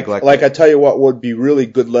I tell you what would be really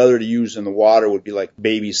good leather to use in the water would be like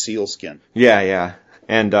baby sealskin. Yeah.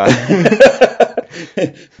 And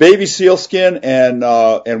baby sealskin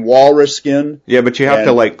and walrus skin. Yeah, but you have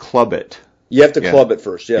to club it. You have to club it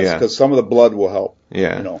first, yes, because some of the blood will help.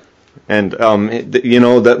 Yeah. And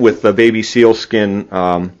that with the baby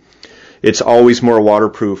sealskin, it's always more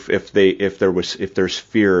waterproof if there's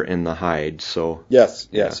fear in the hide. So yes,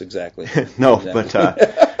 exactly. No, exactly.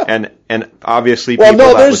 But and obviously that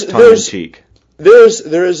was tongue in cheek.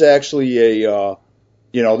 There is actually a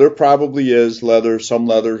there probably is some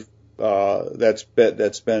leather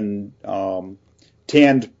that's been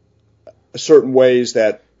tanned certain ways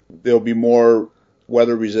that they'll be more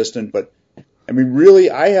weather resistant. But I mean,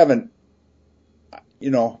 really, I haven't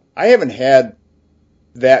had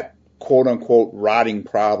that quote unquote rotting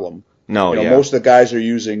problem. No, most of the guys are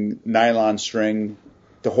using nylon string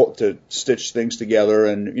to stitch things together,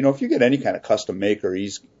 and if you get any kind of custom maker,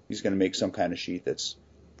 he's going to make some kind of sheath that's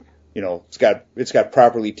it's got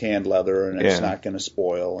properly tanned leather, and it's not going to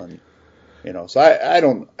spoil, and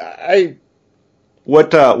so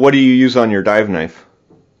What do you use on your dive knife?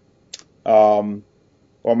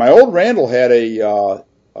 Well, my old Randall had a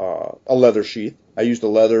leather sheath. I used a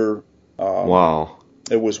leather. Wow.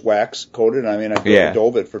 It was wax coated. I mean, I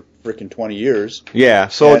dove it for freaking 20 years. Yeah.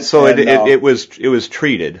 It was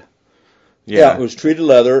treated. Yeah, it was treated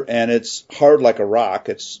leather, and it's hard like a rock.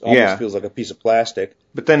 It's almost feels like a piece of plastic.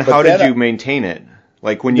 But then, how did you maintain it?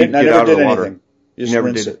 Like when you get out of the water, anything. You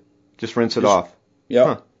rinse it. Just rinse it off. Yeah.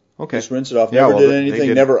 Huh. Okay. Just rinse it off. Never did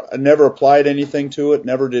anything. Never applied anything to it.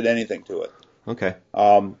 Never did anything to it. Okay.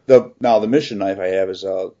 The mission knife I have is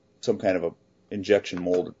some kind of a injection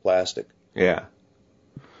molded plastic. Yeah.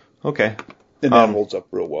 Okay. And that holds up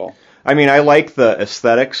real well. I mean, I like the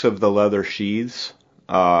aesthetics of the leather sheaths,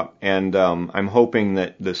 and I'm hoping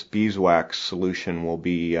that this beeswax solution will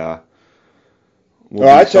be something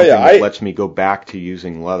that lets me go back to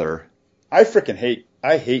using leather. I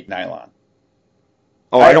hate nylon.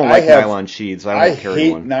 Oh, I don't like nylon sheaths. I don't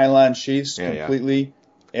carry one. I hate nylon sheaths completely.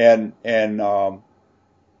 Yeah. And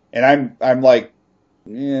I'm like,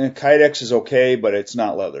 Kydex is okay, but it's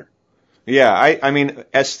not leather. Yeah, I mean,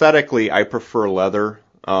 aesthetically, I prefer leather.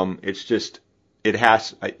 It's just,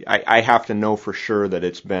 I have to know for sure that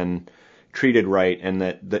it's been treated right, and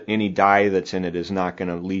that any dye that's in it is not going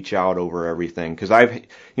to leach out over everything. Because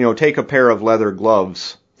take a pair of leather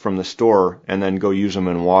gloves from the store and then go use them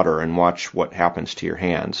in water and watch what happens to your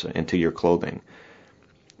hands and to your clothing.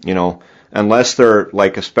 Unless they're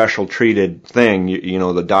like a special treated thing,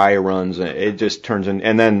 the dye runs, it just turns in,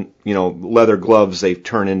 and then, leather gloves, they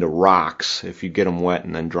turn into rocks if you get them wet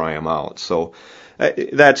and then dry them out. So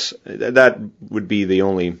that would be the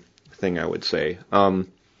only thing I would say.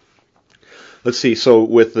 Let's see. So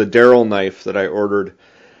with the Darrell knife that I ordered,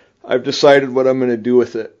 I've decided what I'm going to do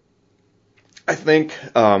with it. I think,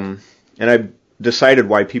 and I've decided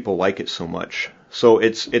why people like it so much. So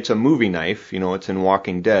it's a movie knife, it's in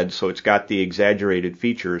Walking Dead, so it's got the exaggerated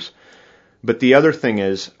features. But the other thing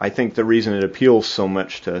is, I think the reason it appeals so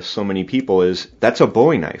much to so many people is that's a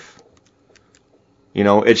Bowie knife.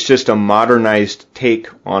 It's just a modernized take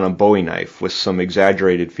on a Bowie knife with some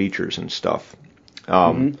exaggerated features and stuff.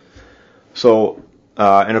 So,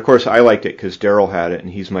 and of course I liked it because Darrell had it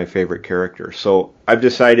and he's my favorite character. So I've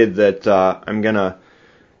decided that I'm going to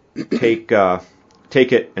take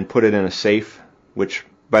it and put it in a safe, which,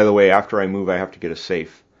 by the way, after I move I have to get a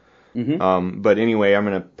safe. But anyway, I'm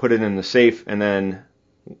going to put it in the safe, and then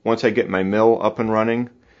once I get my mill up and running,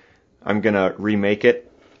 I'm going to remake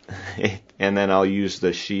it, and then I'll use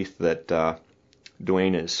the sheath that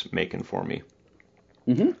Dwayne is making for me.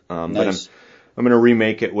 Nice. But I'm going to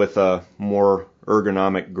remake it with a more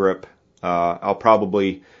ergonomic grip. I'll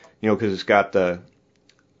probably, because it's got the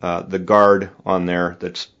the guard on there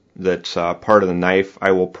that's part of the knife,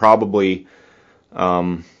 I will probably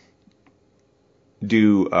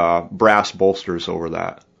do brass bolsters over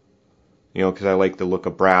that. You know, because I like the look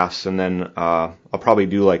of brass, and then I'll probably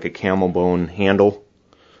do like a camel bone handle,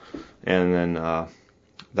 and then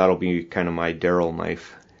that'll be kind of my Darrell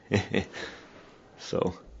knife.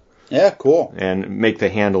 So. Yeah, cool. And make the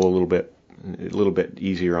handle a little bit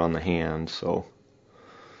easier on the hand. So,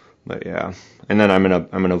 but yeah, and then I'm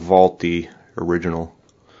gonna vault the original.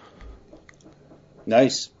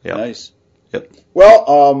 Nice. Yep. Nice. Yep.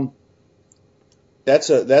 Well, that's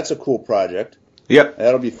a cool project. Yep.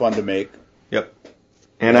 That'll be fun to make. Yep.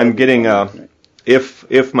 And I'm getting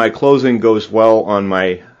if my closing goes well on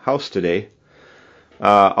my house today,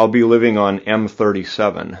 I'll be living on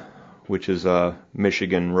M37, which is a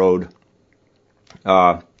Michigan road.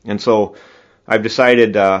 And so I've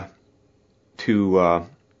decided to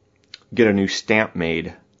get a new stamp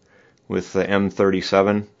made with the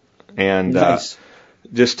M37, and nice.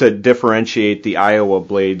 Just to differentiate the Iowa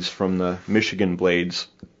blades from the Michigan blades.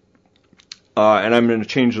 And I'm going to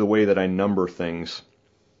change the way that I number things.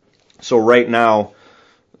 So right now,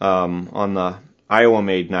 on the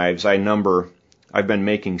Iowa-made knives, I've been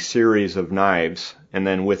making series of knives, and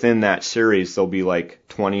then within that series, there'll be like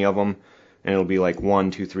 20 of them, and it'll be like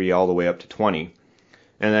 1, 2, 3, all the way up to 20.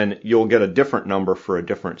 And then you'll get a different number for a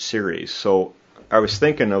different series. So I was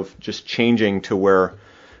thinking of just changing to where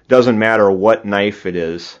it doesn't matter what knife it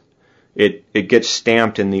is, it gets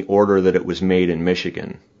stamped in the order that it was made in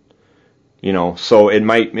Michigan. You know, so it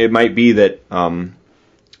might be that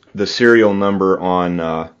the serial number on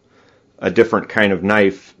a different kind of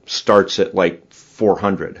knife starts at like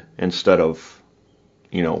 400 instead of,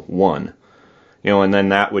 1. And then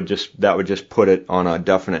that would just put it on a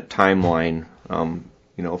definite timeline,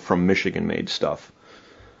 from Michigan-made stuff.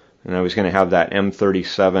 And I was going to have that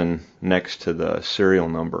M37 next to the serial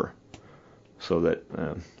number so that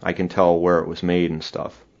I can tell where it was made and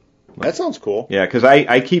stuff. That sounds cool. Yeah, because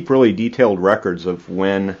I keep really detailed records of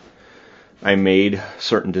when I made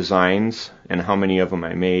certain designs and how many of them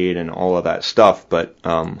I made and all of that stuff. But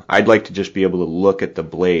I'd like to just be able to look at the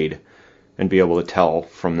blade and be able to tell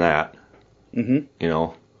from that.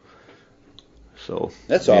 Mm-hmm. So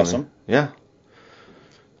that's awesome. Yeah.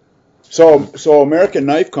 So American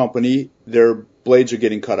Knife Company, their blades are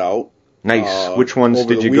getting cut out. Nice. Which ones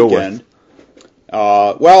did you go with?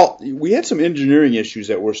 Well, we had some engineering issues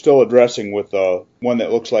that we're still addressing with one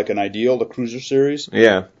that looks like an Ideal, the Cruiser series.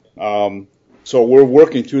 Yeah. So we're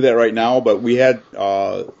working through that right now, but we had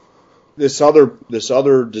this other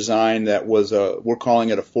design that was we're calling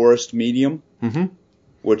it a Forest Medium,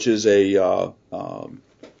 which is a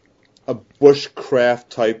bushcraft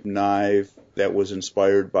type knife that was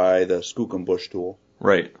inspired by the Skookum bush tool.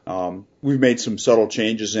 Right. We've made some subtle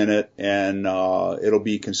changes in it, and it'll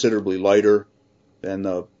be considerably lighter than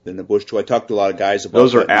the bush tool. I talked to a lot of guys about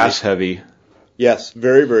those are ass heavy. Yes,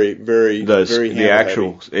 very, very, very, very the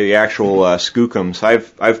actual Skookums.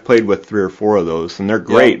 I've played with 3 or 4 of those, and they're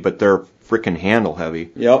great, yep. But they're freaking handle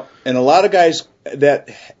heavy. Yep. And a lot of guys that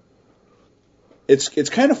it's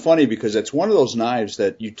kind of funny because it's one of those knives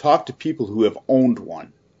that you talk to people who have owned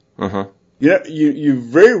one. You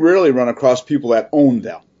very rarely run across people that own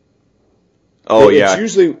them. Oh, yeah.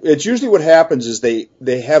 It's usually what happens is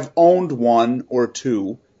they have owned 1 or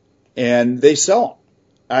 2, and they sell them.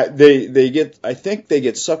 I think they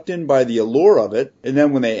get sucked in by the allure of it, and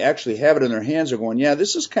then when they actually have it in their hands, they're going, yeah,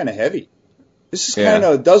 this is kind of heavy. This is kind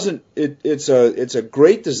of it's a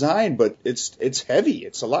great design, but it's heavy.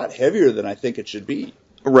 It's a lot heavier than I think it should be.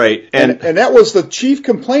 Right, and that was the chief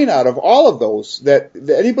complaint out of all of those that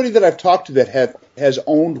anybody that I've talked to that has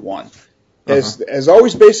owned one has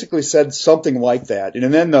always basically said something like that.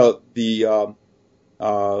 And then the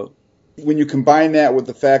when you combine that with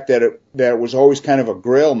the fact that it was always kind of a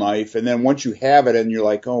Grail knife, and then once you have it and you're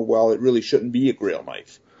like, oh well, it really shouldn't be a Grail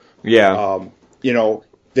knife. Yeah.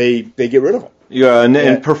 They get rid of them. Yeah,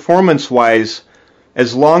 and performance-wise,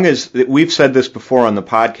 as long as, we've said this before on the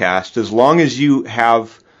podcast, as long as you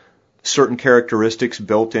have certain characteristics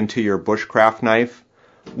built into your bushcraft knife,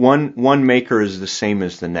 one maker is the same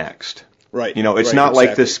as the next. Right. It's not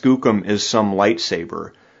like the Skookum is some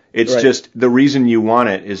lightsaber. It's just the reason you want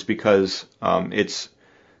it is because it's,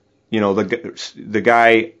 the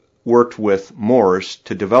guy worked with Morse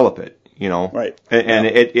to develop it. Right. And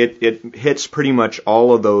it hits pretty much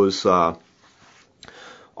all of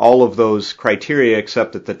those criteria,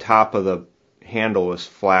 except that the top of the handle is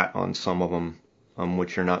flat on some of them,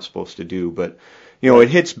 which you're not supposed to do. But it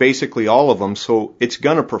hits basically all of them, so it's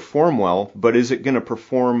going to perform well. But is it going to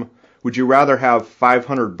perform? Would you rather have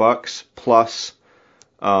 $500 plus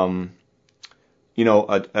a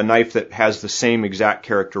knife that has the same exact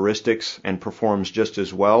characteristics and performs just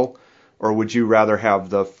as well, or would you rather have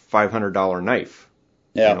the $500 knife?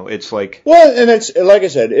 Yeah. It's like, well, and it's like I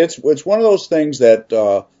said, it's one of those things that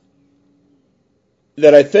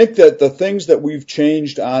that I think that the things that we've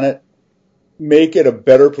changed on it make it a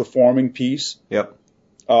better performing piece. Yep.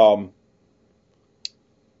 And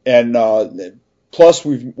plus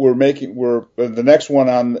we're the next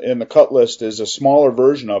one in the cut list is a smaller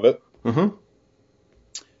version of it. Mm-hmm.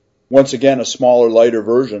 Once again, a smaller, lighter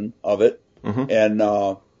version of it. Mm-hmm. And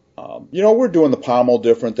we're doing the pommel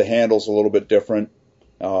different, the handle's a little bit different,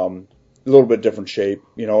 a little bit different shape.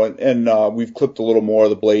 And we've clipped a little more of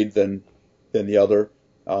the blade than the other.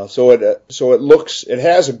 So it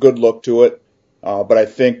has a good look to it. But I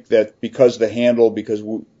think that because the handle,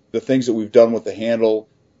 the things that we've done with the handle,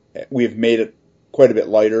 we've made it quite a bit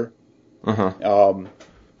lighter. Uh-huh.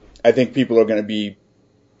 I think people are going to be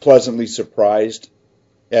pleasantly surprised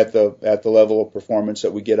at the level of performance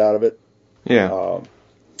that we get out of it. Yeah.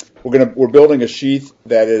 We're building a sheath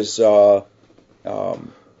that is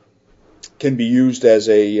can be used as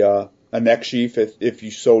a neck sheath if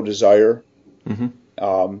you so desire.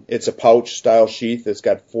 Mm-hmm. It's a pouch style sheath. It's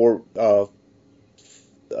got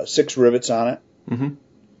 6 rivets on it. Mm-hmm.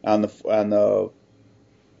 On the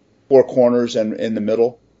 4 corners and in the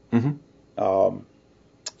middle. Mm-hmm.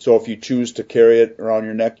 So if you choose to carry it around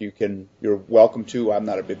your neck, you're welcome to. I'm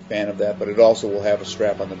not a big fan of that, but it also will have a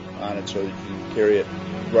strap on it so that you can carry it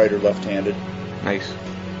right or left-handed. Nice.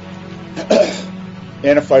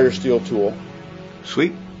 And a fire steel tool.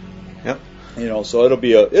 Sweet. Yep. So it'll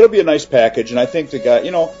be a nice package, and I think the guy,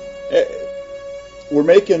 we're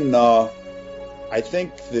making. I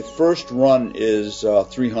think the first run is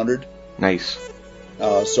 300. Nice.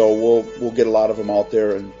 So we'll get a lot of them out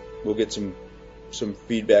there, and we'll get some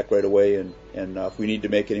feedback right away, and if we need to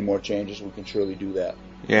make any more changes, we can surely do that.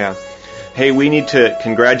 Yeah. Hey, we need to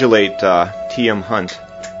congratulate TM Hunt.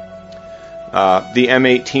 The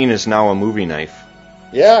M18 is now a movie knife.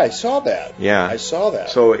 Yeah, I saw that. Yeah. I saw that.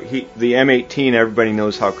 So the M18, everybody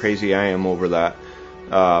knows how crazy I am over that.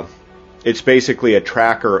 It's basically a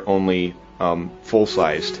tracker, only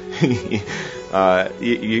full-sized.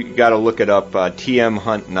 You got to look it up, TM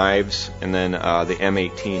Hunt Knives, and then the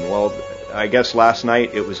M18. Well, I guess last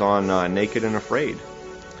night it was on Naked and Afraid.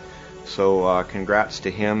 So congrats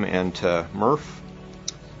to him and to Murph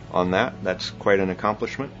on that. That's quite an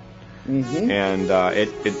accomplishment. Mm-hmm. And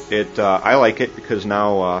I like it because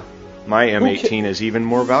now my M18 is even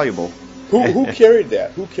more valuable. Who carried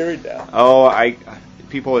that? Who carried that? Oh,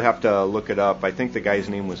 people would have to look it up. I think the guy's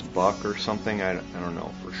name was Buck or something. I don't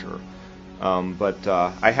know for sure. But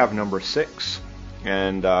I have number 6,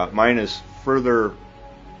 and mine is further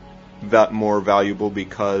more valuable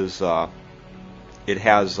because it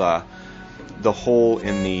has the hole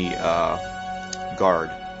in the guard,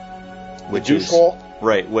 which the juice hole.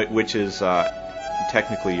 Right, which is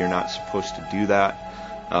technically you're not supposed to do that.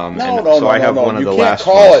 No. I have one of the last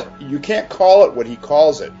ones. You can't call it what he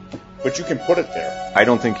calls it, but you can put it there. I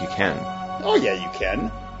don't think you can. Oh yeah, you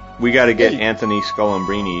can. We got to get Anthony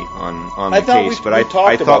Scullambrini on the case, but I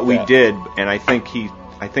thought we did, and I think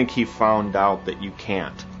he found out that you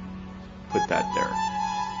can't put that there.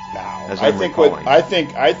 No, as I'm recalling. I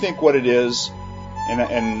think what it is,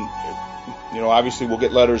 and obviously we'll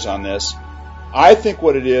get letters on this. I think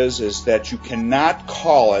what it is that you cannot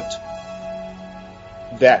call it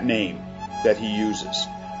that name that he uses.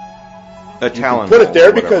 A Talon. Put it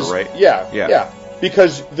there whatever, because right? Yeah.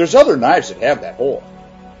 Because there's other knives that have that hole.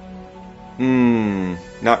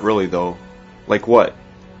 Not really though. Like what?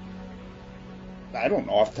 I don't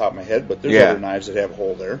know off the top of my head, but there's other knives that have a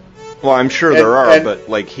hole there. Well, I'm sure there are, but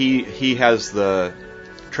like he has the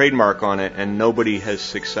trademark on it, and nobody has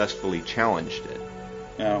successfully challenged it.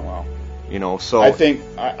 Oh well. So I think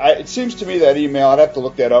it seems to me that email. I'd have to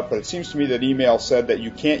look that up, but it seems to me that email said that you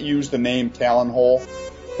can't use the name Talon hole,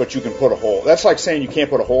 but you can put a hole. That's like saying you can't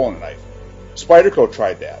put a hole in a knife. Spyderco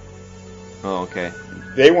tried that. Oh, okay.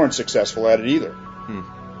 They weren't successful at it either.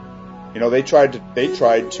 They tried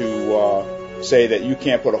to say that you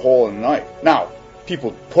can't put a hole in a knife. Now,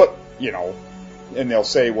 people put, and they'll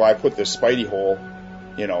say, well, I put this Spidey hole,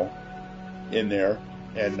 in there.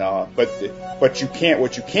 And but you can't.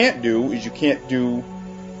 What you can't do is you can't do,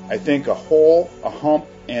 I think, a hole, a hump,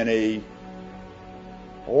 and a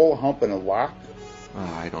lock.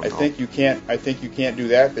 I don't know. I think you can't do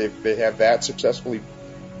that. They have that successfully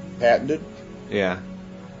patented. Yeah.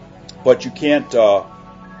 But you can't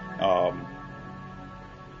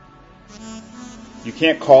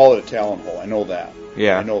call it a Talon hole. I know that.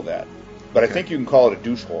 Yeah. I know that. But I think you can call it a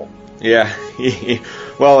douche hole. Yeah.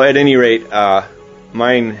 Well, at any rate,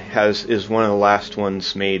 mine is one of the last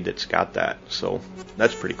ones made that's got that, so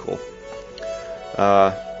that's pretty cool.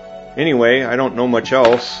 Anyway, I don't know much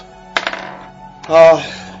else.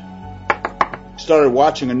 Started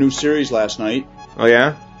watching a new series last night. Oh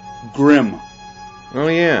yeah? Grimm. Oh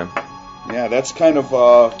yeah. Yeah, that's kind of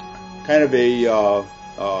a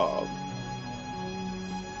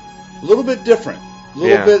little bit different. A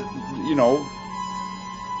little bit, you know.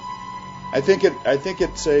 I think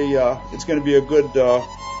it's going to be a good.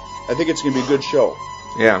 I think it's going to be a good show.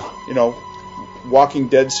 Yeah. You know, Walking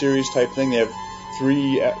Dead series type thing. They have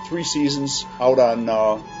three seasons out on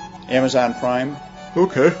Amazon Prime.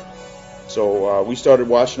 Okay. So we started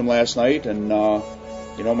watching them last night, and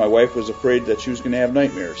you know, my wife was afraid that she was going to have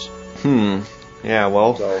nightmares. Yeah.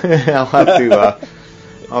 Well, So. I'll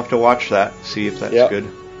have to watch that. See if that's good.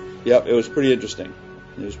 Yep. It was pretty interesting.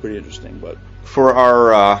 But for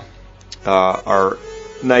our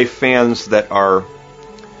knife fans that are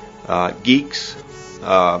geeks,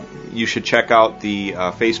 you should check out the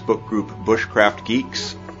Facebook group Bushcraft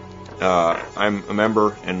Geeks. I'm a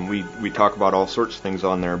member, and we talk about all sorts of things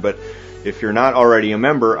on there. But if you're not already a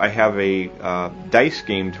member, I have a dice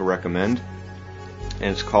game to recommend,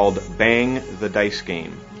 and it's called Bang the Dice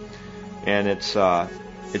Game, and it's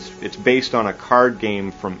based on a card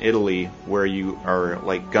game from Italy where you are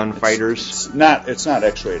like gunfighters. It's not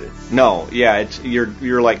X-rated. No, yeah,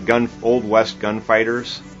 you're like old west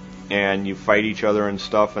gunfighters, and you fight each other and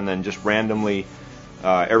stuff, and then just randomly,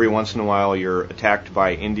 every once in a while, you're attacked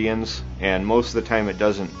by Indians, and most of the time it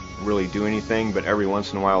doesn't really do anything, but every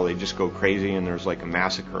once in a while they just go crazy, and there's like a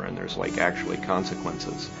massacre, and there's like actually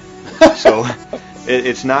consequences. So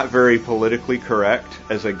it's not very politically correct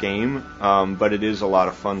as a game, but it is a lot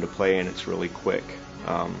of fun to play, and it's really quick.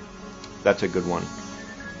 That's a good one.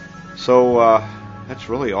 So that's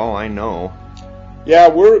really all I know. Yeah,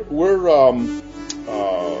 we're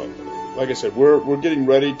like I said, we're getting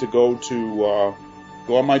ready to go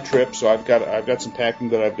on my trip. So I've got some packing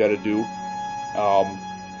that I've got to do.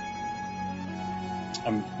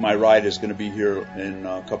 My ride is going to be here in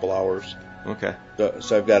a couple hours. Okay.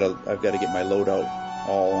 So I've got to get my load out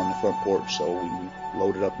all on the front porch so we can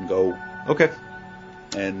load it up and go. Okay.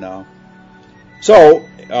 And so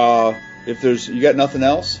if you got nothing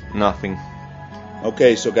else? Nothing.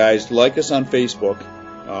 Okay, so guys, like us on Facebook,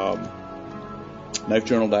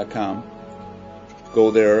 knifejournal.com.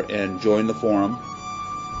 Go there and join the forum.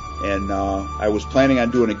 And I was planning on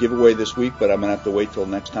doing a giveaway this week, but I'm gonna have to wait till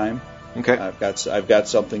next time. Okay. I've got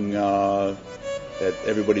something that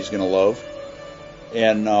everybody's gonna love.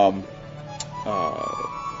 And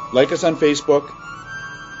like us on Facebook.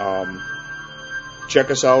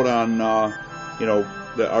 Check us out on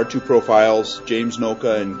our two profiles, James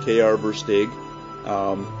Noka and KR Versteeg.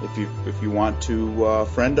 If you want to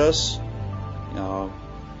friend us,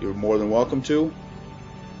 you're more than welcome to.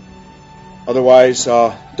 Otherwise,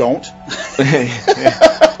 don't.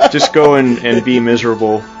 Just go and be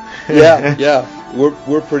miserable. Yeah.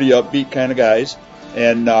 We're pretty upbeat kind of guys.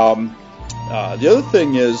 And the other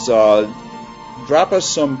thing is, drop us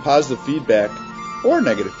some positive feedback or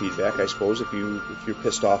negative feedback, I suppose, if you're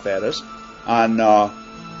pissed off at us on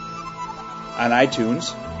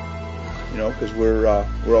iTunes. Because we're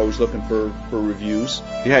always looking for reviews.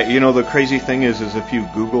 Yeah, the crazy thing is if you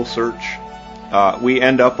Google search, we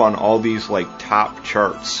end up on all these like top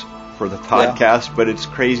charts for the podcast, but it's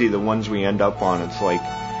crazy the ones we end up on. It's like,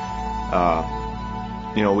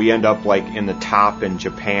 we end up like in the top in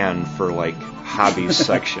Japan for like hobbies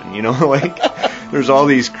section. Like there's all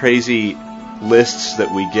these crazy lists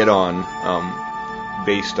that we get on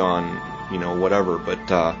based on whatever. But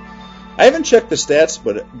I haven't checked the stats,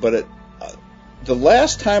 but the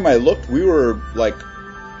last time I looked, we were like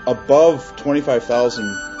above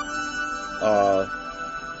 25,000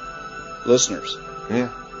 listeners. Yeah.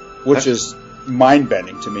 Which is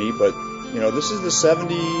mind-bending to me, but, this is the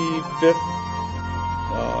 75th...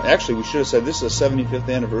 actually, we should have said this is a 75th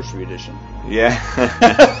anniversary edition. Yeah.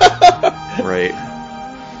 Right.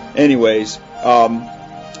 Anyways,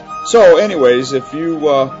 if you...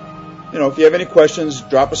 if you have any questions,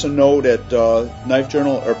 drop us a note at Knife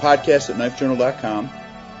Journal or podcast at knifejournal.com,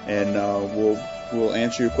 and we'll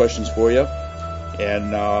answer your questions for you.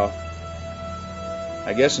 And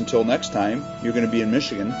I guess until next time, you're going to be in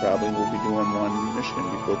Michigan. Probably we'll be doing one in Michigan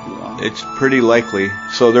before too long. It's pretty likely.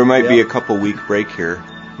 So there might be a couple week break here,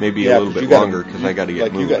 maybe a little bit longer because I got to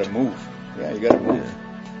get moved. You got to move. Yeah, you got to move.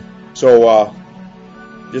 So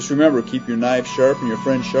just remember, keep your knives sharp and your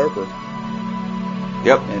friends sharper.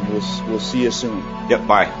 Yep. And we'll see you soon. Yep.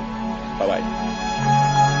 Bye. Bye-bye.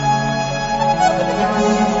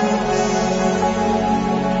 Bye.